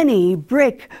so many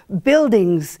brick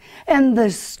buildings and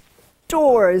the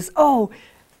stores, oh,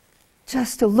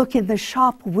 just to look in the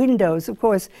shop windows. Of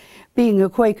course, being a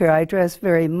Quaker, I dress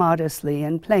very modestly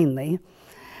and plainly.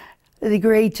 The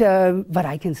great, but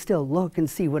I can still look and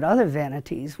see what other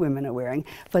vanities women are wearing.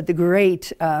 But the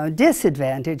great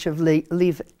disadvantage of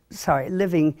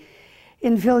living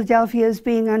in Philadelphia is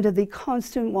being under the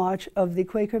constant watch of the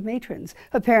Quaker matrons.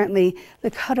 Apparently,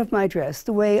 the cut of my dress,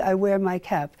 the way I wear my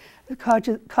cap,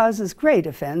 causes great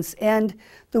offense, and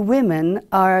the women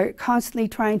are constantly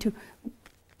trying to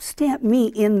stamp me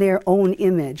in their own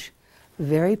image.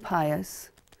 Very pious,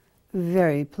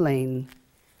 very plain.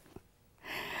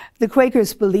 The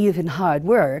Quakers believe in hard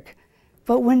work,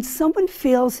 but when someone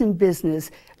fails in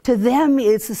business, to them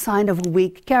it's a sign of a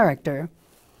weak character.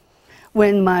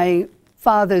 When my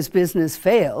father's business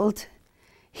failed,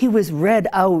 he was read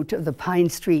out of the Pine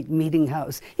Street meeting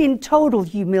house. In total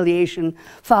humiliation,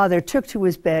 father took to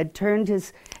his bed, turned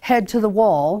his head to the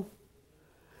wall,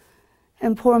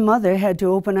 and poor mother had to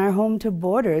open our home to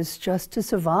boarders just to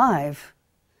survive.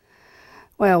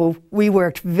 Well, we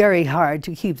worked very hard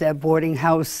to keep that boarding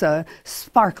house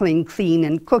sparkling clean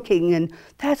and cooking, and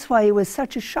that's why it was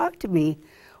such a shock to me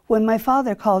when my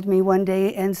father called me one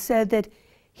day and said that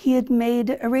he had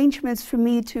made arrangements for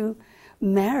me to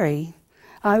marry.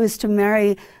 I was to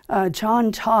marry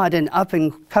John Todd, an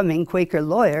up-and-coming Quaker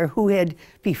lawyer who had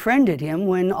befriended him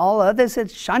when all others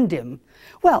had shunned him.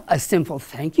 Well, a simple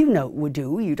thank you note would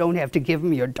do. You don't have to give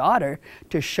him your daughter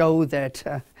to show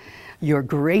that you're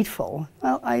grateful.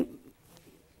 Well, I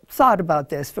thought about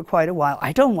this for quite a while.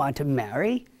 I don't want to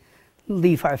marry,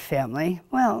 leave our family.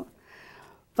 Well,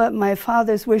 but my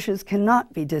father's wishes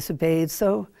cannot be disobeyed,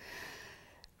 so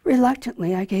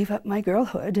reluctantly, I gave up my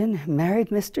girlhood and married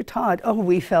Mr. Todd. Oh,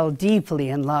 we fell deeply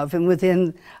in love, and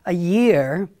within a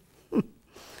year,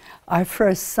 our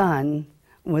first son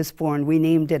was born. We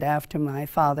named it after my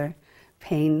father,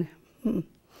 Payne.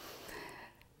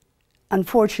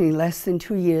 Unfortunately, less than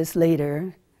 2 years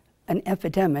later, an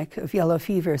epidemic of yellow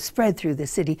fever spread through the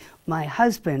city. My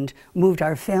husband moved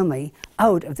our family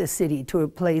out of the city to a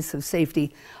place of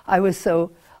safety. I was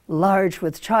so large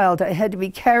with child, I had to be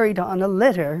carried on a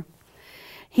litter.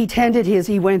 He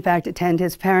went back to tend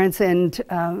his parents, and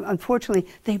unfortunately,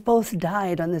 they both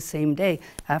died on the same day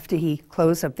after he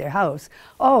closed up their house.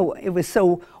 Oh, it was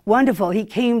so wonderful. He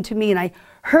came to me, and I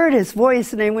heard his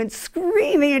voice, and I went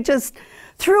screaming and just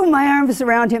threw my arms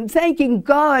around him, thanking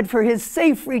God for his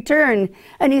safe return.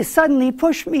 And he suddenly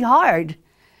pushed me hard.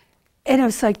 And I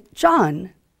was like,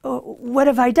 John, what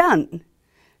have I done?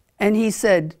 And he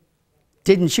said,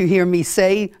 didn't you hear me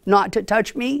say not to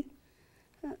touch me?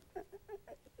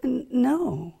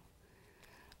 No.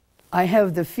 I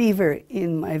have the fever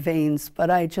in my veins, but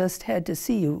I just had to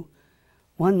see you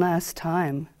one last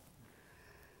time.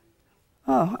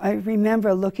 Oh, I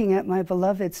remember looking at my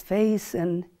beloved's face,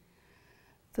 and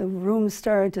the room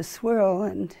started to swirl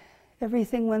and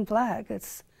everything went black.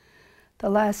 It's the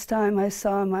last time I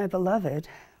saw my beloved.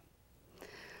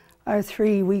 Our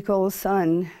 3-week-old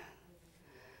son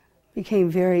became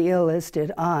very ill, as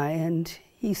did I, and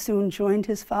he soon joined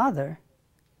his father.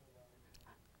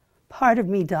 Part of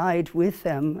me died with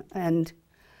them, and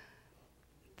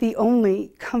the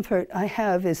only comfort I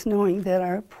have is knowing that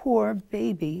our poor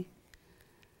baby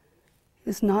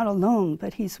is not alone,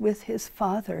 but he's with his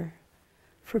father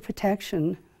for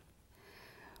protection.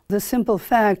 The simple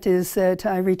fact is that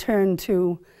I returned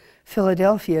to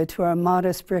Philadelphia, to our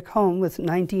modest brick home, with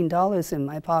 $19 in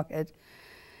my pocket.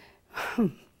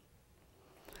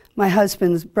 My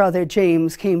husband's brother,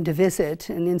 James, came to visit,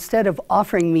 and instead of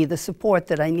offering me the support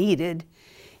that I needed,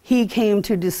 he came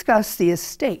to discuss the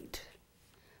estate,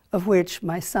 of which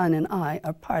my son and I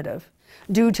are part of.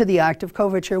 Due to the act of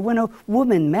coverture, when a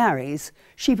woman marries,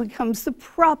 she becomes the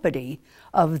property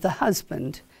of the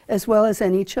husband, as well as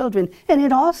any children. And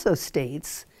it also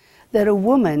states that a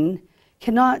woman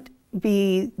cannot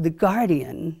be the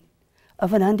guardian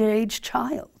of an underage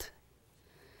child.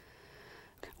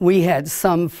 We had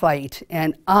some fight,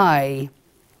 and I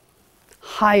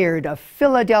hired a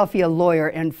Philadelphia lawyer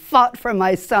and fought for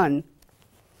my son.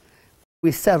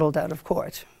 We settled out of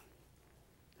court,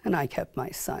 and I kept my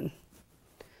son.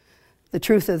 The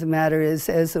truth of the matter is,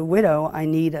 as a widow, I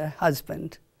need a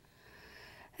husband.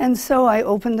 And so I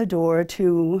opened the door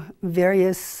to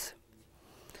various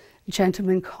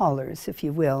gentlemen callers, if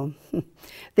you will.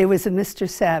 There was a Mr.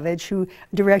 Savage who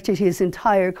directed his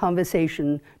entire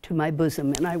conversation to my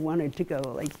bosom, and I wanted to go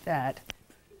like that.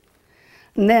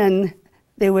 And then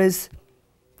there was,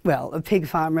 well, a pig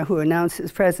farmer who announced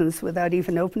his presence without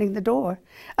even opening the door.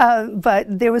 But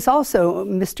there was also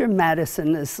Mr.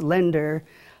 Madison, a slender,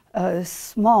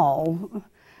 small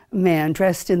man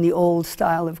dressed in the old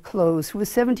style of clothes, who was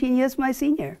 17 years my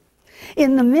senior.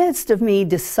 In the midst of me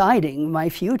deciding my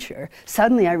future,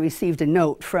 suddenly I received a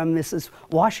note from Mrs.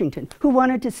 Washington, who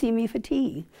wanted to see me for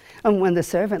tea. And when the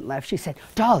servant left, she said,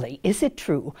 Dolly, is it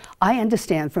true? I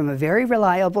understand from a very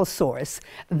reliable source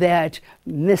that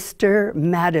Mr.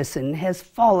 Madison has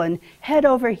fallen head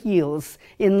over heels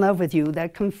in love with you,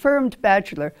 that confirmed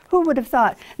bachelor. Who would have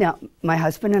thought? Now, my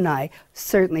husband and I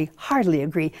certainly hardly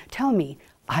agree. Tell me,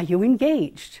 are you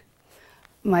engaged?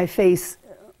 My face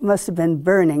must have been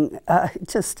burning.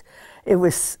 It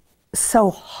was so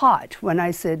hot when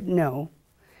I said no.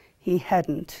 He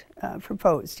hadn't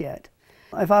proposed yet.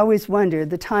 I've always wondered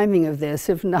the timing of this,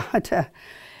 if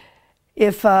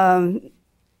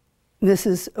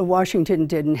Mrs. Washington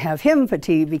didn't have him for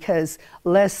tea, because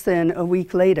less than a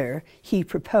week later he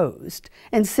proposed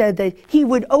and said that he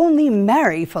would only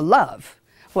marry for love.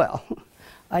 Well,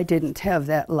 I didn't have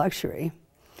that luxury.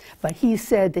 But he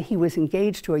said that he was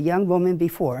engaged to a young woman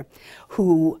before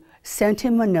who sent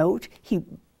him a note. She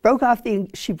broke off the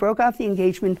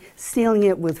engagement, sealing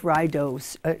it with rye dough,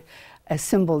 a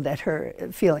symbol that her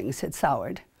feelings had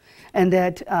soured, and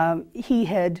that he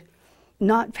had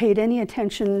not paid any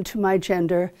attention to my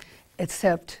gender,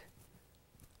 except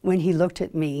when he looked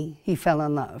at me, he fell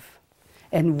in love.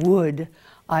 And would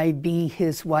I be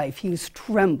his wife? He was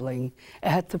trembling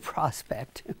at the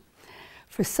prospect.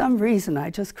 For some reason, I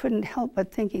just couldn't help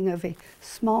but thinking of a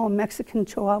small Mexican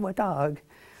Chihuahua dog.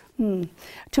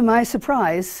 To my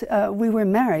surprise, we were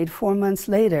married 4 months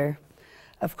later.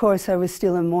 Of course, I was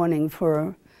still in mourning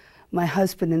for my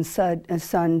husband and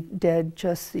son dead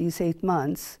just these 8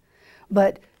 months.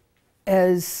 But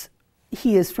as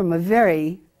he is from a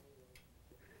very,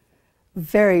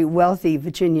 very wealthy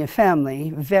Virginia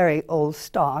family, very old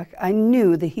stock, I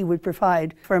knew that he would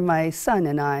provide for my son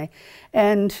and I.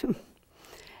 And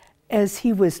As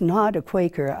he was not a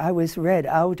Quaker, I was read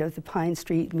out of the Pine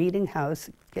Street Meeting House,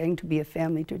 getting to be a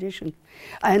family tradition.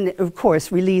 And of course,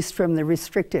 released from the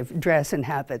restrictive dress and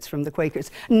habits from the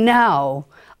Quakers. Now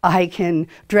I can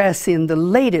dress in the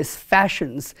latest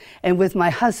fashions, and with my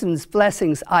husband's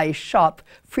blessings, I shop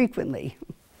frequently.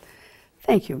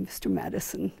 Thank you, Mr.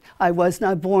 Madison. I was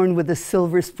not born with a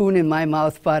silver spoon in my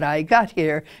mouth, but I got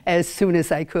here as soon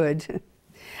as I could.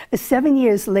 7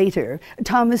 years later,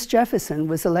 Thomas Jefferson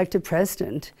was elected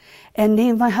president and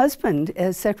named my husband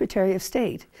as Secretary of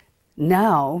State.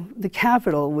 Now, the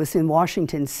capital was in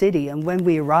Washington City, and when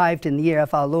we arrived in the year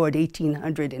of our Lord,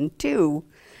 1802,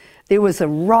 there was a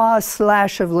raw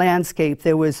slash of landscape.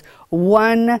 There was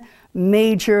one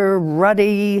major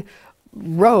ruddy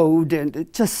road,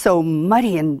 and just so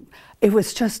muddy, and it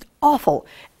was just awful.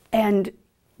 And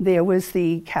there was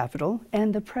the Capitol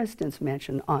and the President's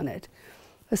Mansion on it.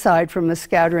 Aside from a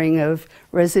scattering of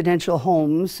residential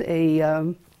homes,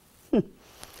 a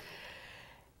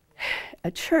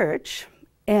church,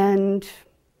 and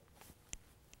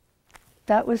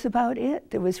that was about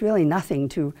it. There was really nothing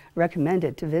to recommend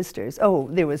it to visitors. Oh,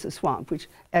 there was a swamp, which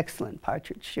excellent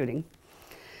partridge shooting.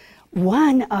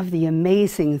 One of the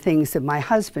amazing things that my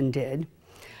husband did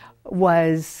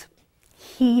was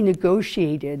he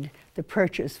negotiated the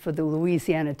purchase for the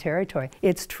Louisiana Territory.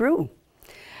 It's true.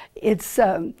 It's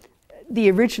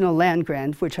the original land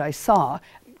grant, which I saw,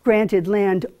 granted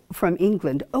land from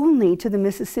England only to the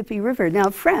Mississippi River. Now,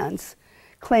 France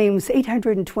claims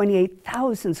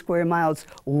 828,000 square miles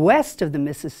west of the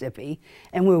Mississippi,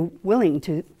 and we're willing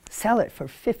to sell it for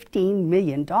 $15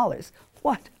 million.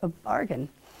 What a bargain.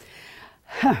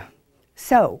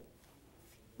 So,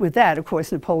 with that, of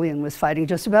course, Napoleon was fighting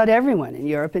just about everyone in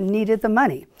Europe and needed the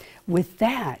money. With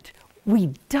that,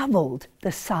 we doubled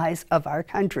the size of our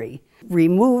country,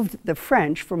 removed the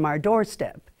French from our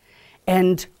doorstep,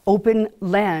 and opened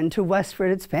land to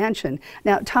westward expansion.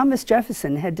 Now, Thomas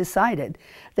Jefferson had decided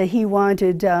that he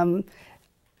wanted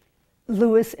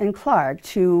Lewis and Clark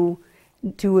to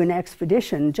do an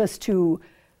expedition just to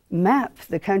map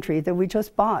the country that we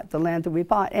just bought, the land that we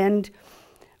bought. And,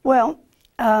 well,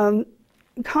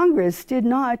 Congress did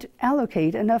not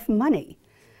allocate enough money.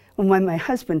 And when my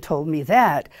husband told me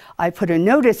that, I put a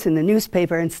notice in the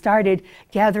newspaper and started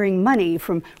gathering money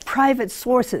from private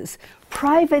sources.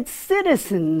 Private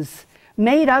citizens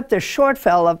made up the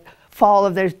shortfall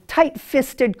of their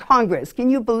tight-fisted Congress.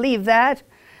 Can you believe that?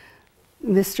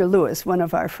 Mr. Lewis, one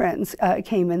of our friends,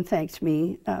 came and thanked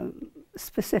me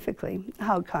specifically.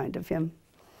 How kind of him.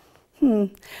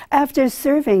 After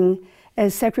serving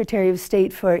as Secretary of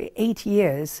State for 8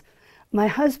 years, my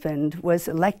husband was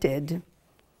elected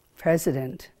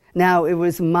president. Now it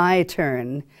was my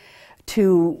turn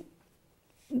to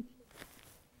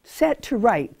set to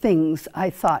right things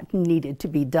I thought needed to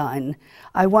be done.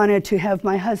 I wanted to have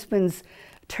my husband's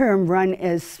term run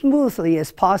as smoothly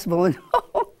as possible.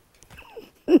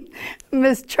 And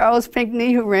Miss Charles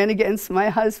Pinckney, who ran against my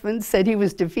husband, said he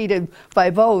was defeated by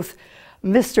both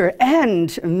Mr. and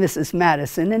Mrs.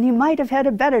 Madison, and he might have had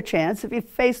a better chance if he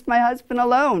faced my husband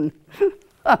alone.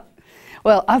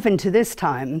 Well, up until this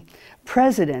time,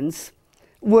 presidents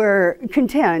were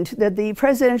content that the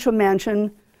presidential mansion,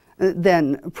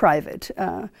 then private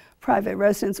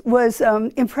residence, was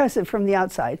impressive from the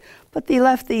outside, but they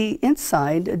left the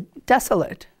inside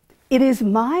desolate. It is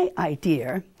my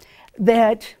idea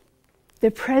that the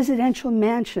presidential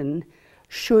mansion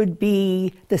should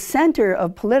be the center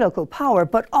of political power,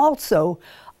 but also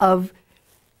of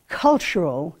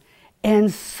cultural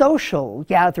and social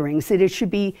gatherings, that it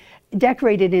should be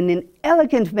decorated in an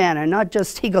elegant manner, not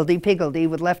just higgledy-piggledy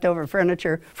with leftover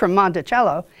furniture from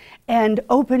Monticello, and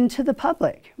open to the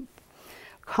public.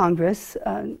 Congress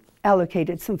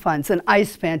allocated some funds, and I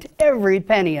spent every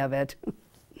penny of it.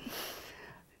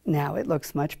 Now it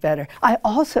looks much better. I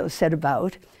also set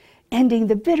about ending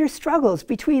the bitter struggles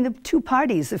between the two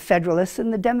parties, the Federalists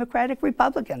and the Democratic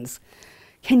Republicans.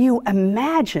 Can you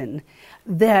imagine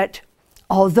that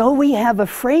although we have a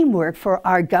framework for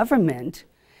our government,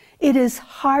 it is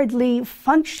hardly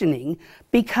functioning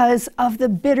because of the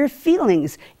bitter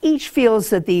feelings? Each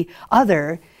feels that the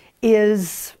other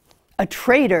is a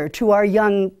traitor to our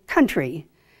young country.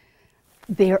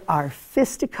 There are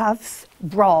fisticuffs,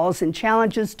 brawls, and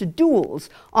challenges to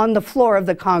duels on the floor of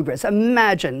the Congress.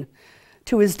 Imagine,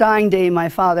 to his dying day, my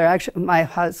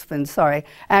husband,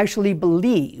 actually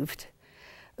believed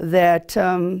that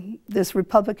this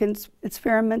Republican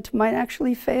experiment might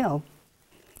actually fail.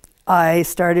 I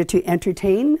started to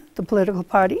entertain the political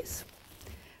parties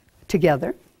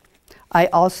together. I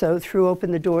also threw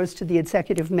open the doors to the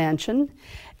executive mansion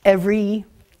every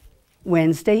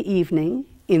Wednesday evening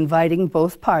inviting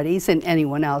both parties, and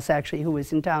anyone else actually who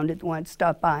was in town that wanted to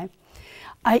stop by.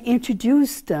 I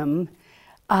introduced them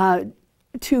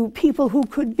to people who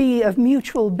could be of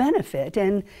mutual benefit,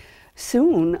 and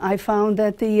soon I found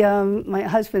that my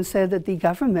husband said that the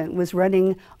government was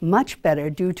running much better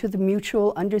due to the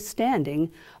mutual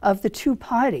understanding of the two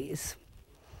parties.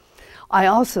 I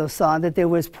also saw that there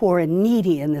was poor and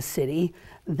needy in the city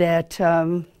that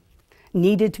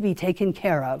needed to be taken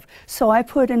care of. So I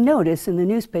put a notice in the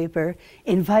newspaper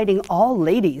inviting all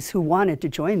ladies who wanted to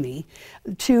join me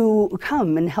to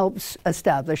come and help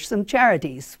establish some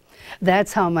charities.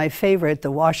 That's how my favorite,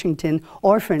 the Washington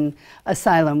Orphan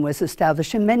Asylum, was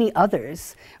established, and many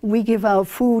others. We give out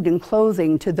food and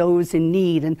clothing to those in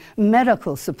need and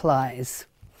medical supplies.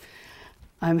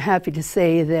 I'm happy to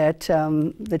say that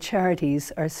the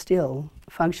charities are still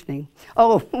functioning.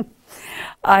 Oh,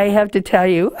 I have to tell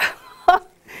you,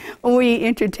 we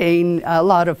entertain a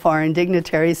lot of foreign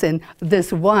dignitaries, and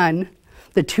this one,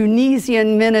 the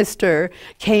Tunisian minister,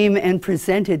 came and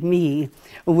presented me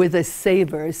with a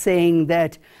saber, saying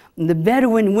that the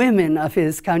Bedouin women of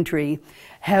his country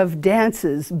have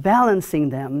dances balancing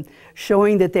them,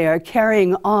 showing that they are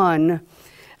carrying on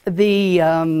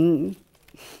the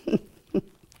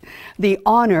the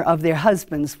honor of their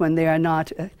husbands when they are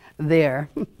not there.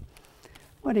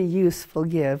 What a useful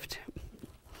gift.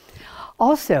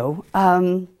 Also,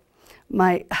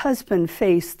 my husband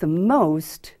faced the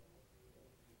most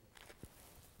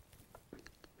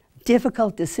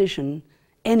difficult decision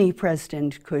any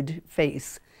president could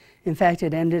face. In fact,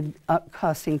 it ended up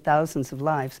costing thousands of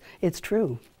lives. It's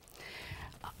true.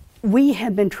 We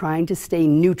have been trying to stay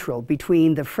neutral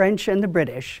between the French and the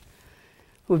British,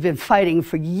 who have been fighting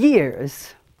for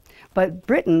years, but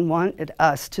Britain wanted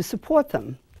us to support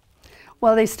them.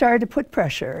 Well, they started to put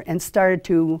pressure and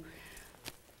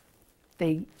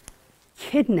they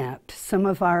kidnapped some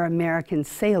of our American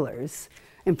sailors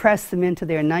and pressed them into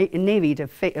their navy to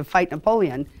fight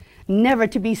Napoleon, never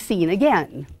to be seen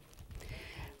again.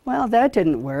 Well, that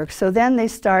didn't work, so then they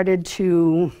started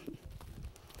to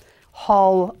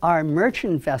haul our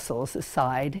merchant vessels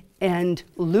aside and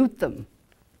loot them.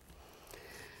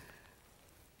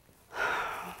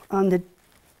 On the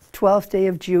 12th day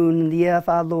of June, in the year of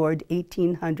our Lord,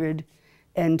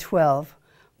 1812,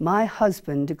 my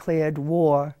husband declared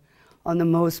war on the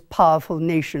most powerful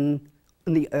nation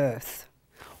on the earth.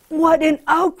 What an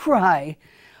outcry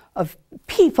of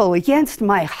people against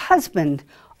my husband.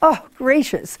 Oh,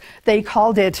 gracious. They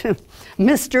called it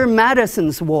Mr.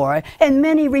 Madison's War, and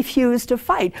many refused to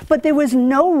fight. But there was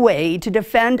no way to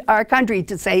defend our country,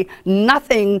 to say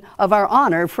nothing of our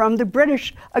honor from the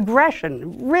British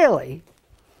aggression, really.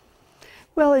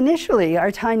 Well, initially, our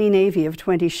tiny navy of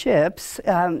 20 ships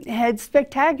had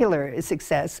spectacular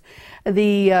success.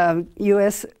 The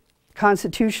U.S.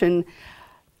 Constitution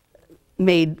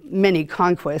made many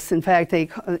conquests. In fact,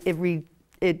 it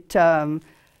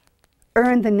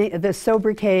earned the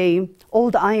sobriquet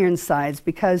Old Ironsides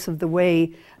because of the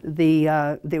way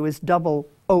there was double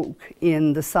oak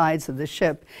in the sides of the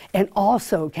ship. And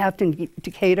also, Captain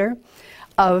Decatur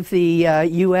of the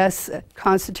U.S.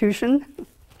 Constitution,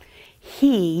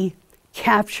 he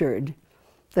captured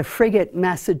the frigate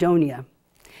Macedonia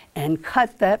and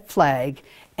cut that flag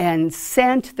and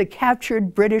sent the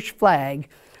captured British flag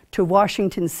to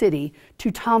Washington City, to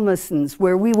Tomlinson's,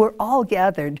 where we were all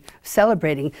gathered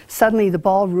celebrating. Suddenly the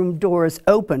ballroom doors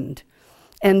opened,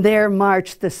 and there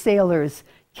marched the sailors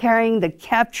carrying the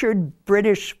captured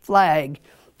British flag.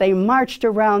 They marched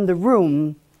around the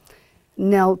room,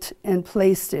 knelt, and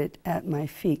placed it at my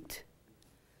feet.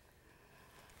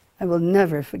 I will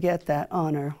never forget that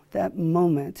honor, that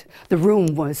moment. The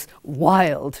room was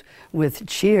wild with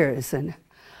cheers and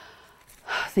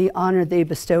the honor they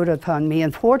bestowed upon me.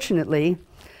 Unfortunately,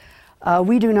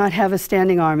 we do not have a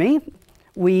standing army.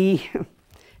 We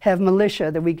have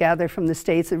militia that we gather from the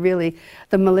States. And really,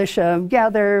 the militia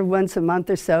gather once a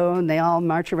month or so, and they all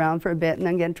march around for a bit and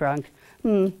then get drunk.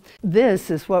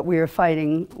 This is what we are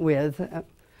fighting with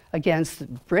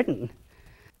against Britain.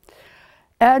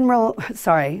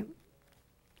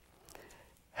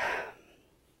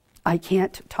 I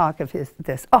can't talk of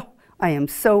this. Oh, I am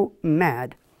so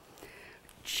mad.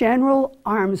 General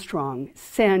Armstrong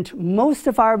sent most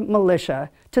of our militia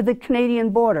to the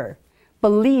Canadian border,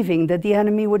 believing that the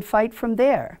enemy would fight from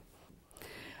there.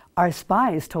 Our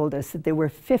spies told us that there were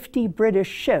 50 British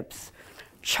ships,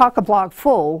 chock-a-block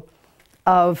full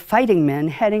of fighting men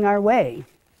heading our way.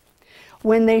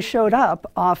 When they showed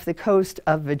up off the coast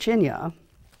of Virginia,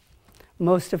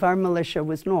 most of our militia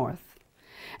was north.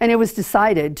 And it was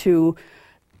decided to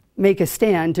make a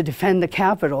stand to defend the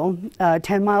capital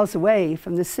 10 miles away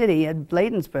from the city at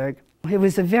Bladensburg. It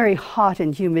was a very hot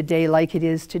and humid day like it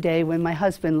is today when my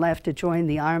husband left to join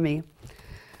the army.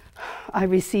 I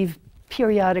received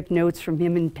periodic notes from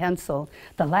him in pencil,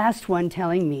 the last one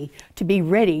telling me to be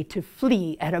ready to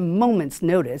flee at a moment's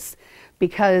notice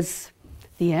because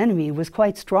the enemy was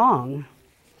quite strong.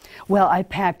 Well, I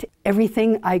packed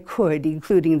everything I could,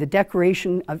 including the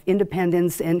Declaration of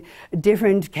Independence and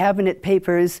different cabinet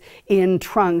papers in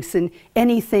trunks and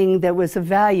anything that was of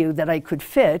value that I could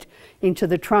fit into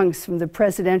the trunks from the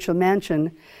presidential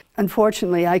mansion.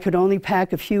 Unfortunately, I could only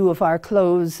pack a few of our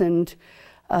clothes and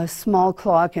a small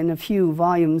clock and a few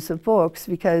volumes of books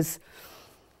because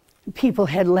people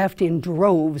had left in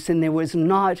droves and there was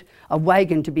not a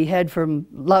wagon to be had for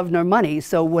love nor money,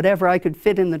 so whatever I could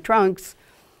fit in the trunks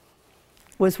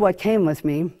was what came with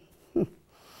me.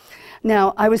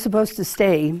 Now, I was supposed to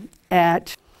stay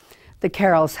at the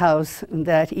Carroll's house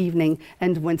that evening,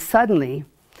 and when suddenly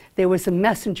there was a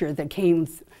messenger that came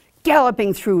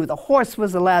galloping through. The horse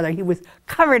was a lather. He was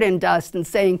covered in dust and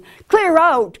saying, "Clear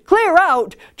out! Clear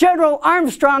out! General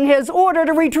Armstrong has ordered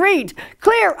a retreat!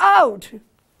 Clear out!"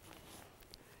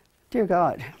 Dear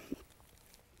God,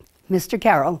 Mr.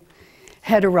 Carroll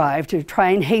had arrived to try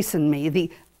and hasten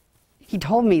me. He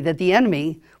told me that the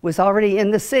enemy was already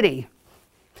in the city.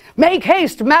 "Make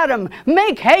haste, madam!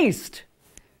 Make haste!"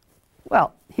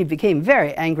 Well, he became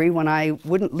very angry when I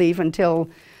wouldn't leave until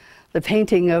the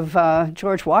painting of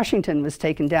George Washington was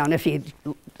taken down. If he'd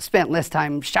spent less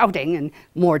time shouting and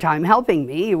more time helping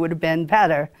me, it would have been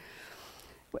better.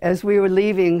 As we were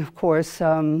leaving, of course,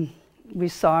 we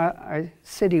saw our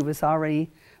city was already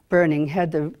burning.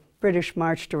 Had the British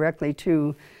marched directly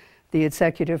to the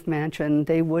executive mansion,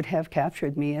 they would have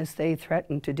captured me as they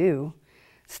threatened to do.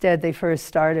 Instead, they first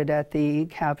started at the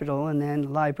Capitol and then the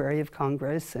Library of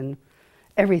Congress, and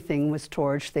everything was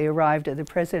torched. They arrived at the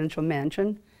presidential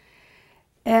mansion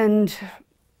and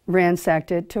ransacked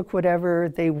it, took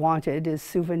whatever they wanted as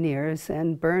souvenirs,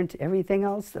 and burnt everything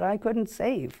else that I couldn't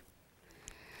save.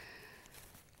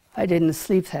 I didn't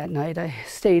sleep that night. I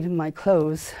stayed in my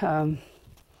clothes.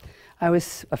 I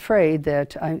was afraid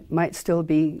that I might still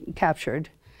be captured,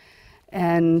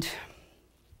 and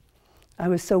I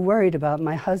was so worried about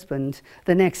my husband.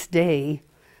 The next day,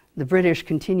 the British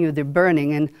continued their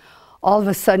burning, and all of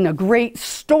a sudden a great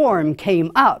storm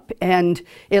came up, and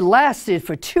it lasted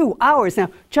for 2 hours. Now,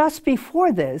 just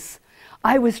before this,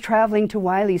 I was traveling to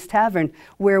Wiley's Tavern,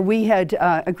 where we had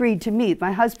agreed to meet,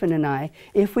 my husband and I,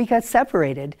 if we got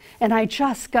separated. And I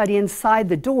just got inside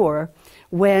the door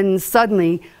when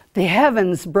suddenly the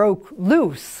heavens broke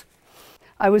loose.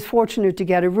 I was fortunate to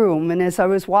get a room, and as I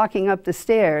was walking up the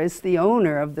stairs, the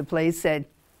owner of the place said,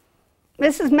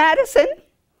 "Mrs. Madison,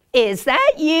 is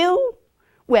that you?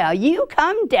 Well, you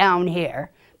come down here,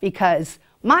 because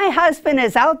my husband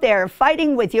is out there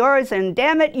fighting with yours, and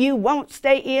damn it, you won't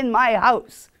stay in my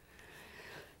house."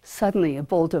 Suddenly, a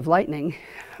bolt of lightning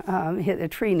hit a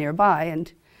tree nearby,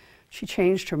 and she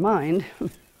changed her mind.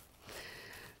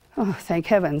 Oh, thank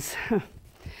heavens.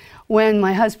 When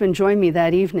my husband joined me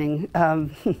that evening,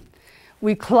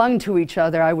 we clung to each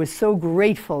other. I was so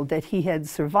grateful that he had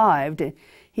survived.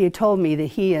 He had told me that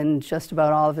he and just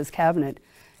about all of his cabinet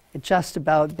had just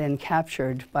about been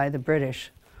captured by the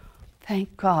British.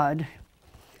 Thank God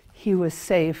he was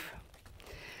safe.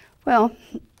 Well,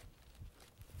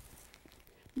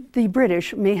 the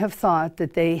British may have thought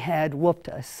that they had whooped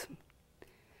us.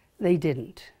 They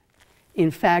didn't.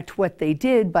 In fact, what they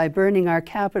did by burning our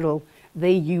capital,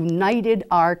 they united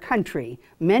our country.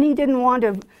 Many didn't want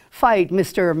to fight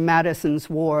Mr. Madison's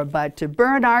war, but to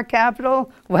burn our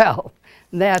capital, well,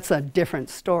 that's a different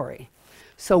story.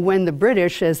 So when the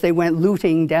British, as they went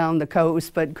looting down the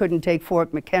coast but couldn't take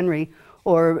Fort McHenry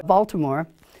or Baltimore,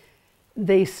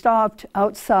 they stopped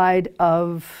outside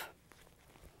of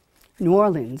New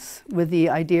Orleans with the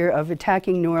idea of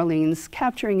attacking New Orleans,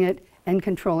 capturing it, and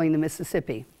controlling the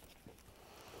Mississippi.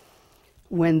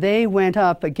 When they went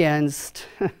up against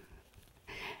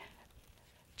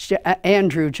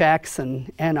Andrew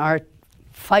Jackson and our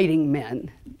fighting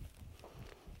men,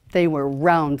 they were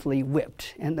roundly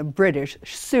whipped, and the British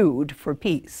sued for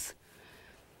peace.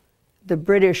 The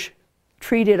British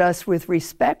treated us with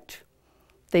respect.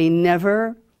 They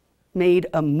never made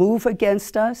a move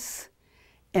against us,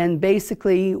 and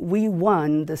basically we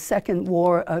won the Second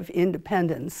War of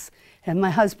Independence, and my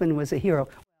husband was a hero.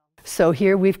 So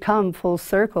here we've come full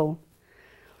circle.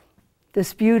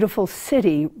 This beautiful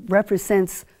city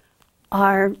represents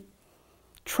our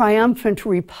triumphant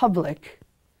republic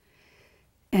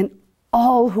and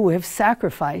all who have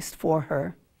sacrificed for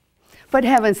her. But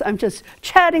heavens, I'm just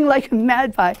chatting like a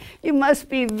magpie. You must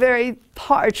be very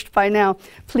parched by now.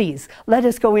 Please, let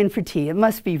us go in for tea. It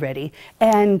must be ready.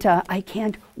 And I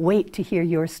can't wait to hear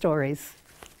your stories.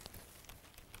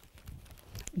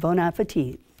 Bon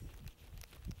appetit.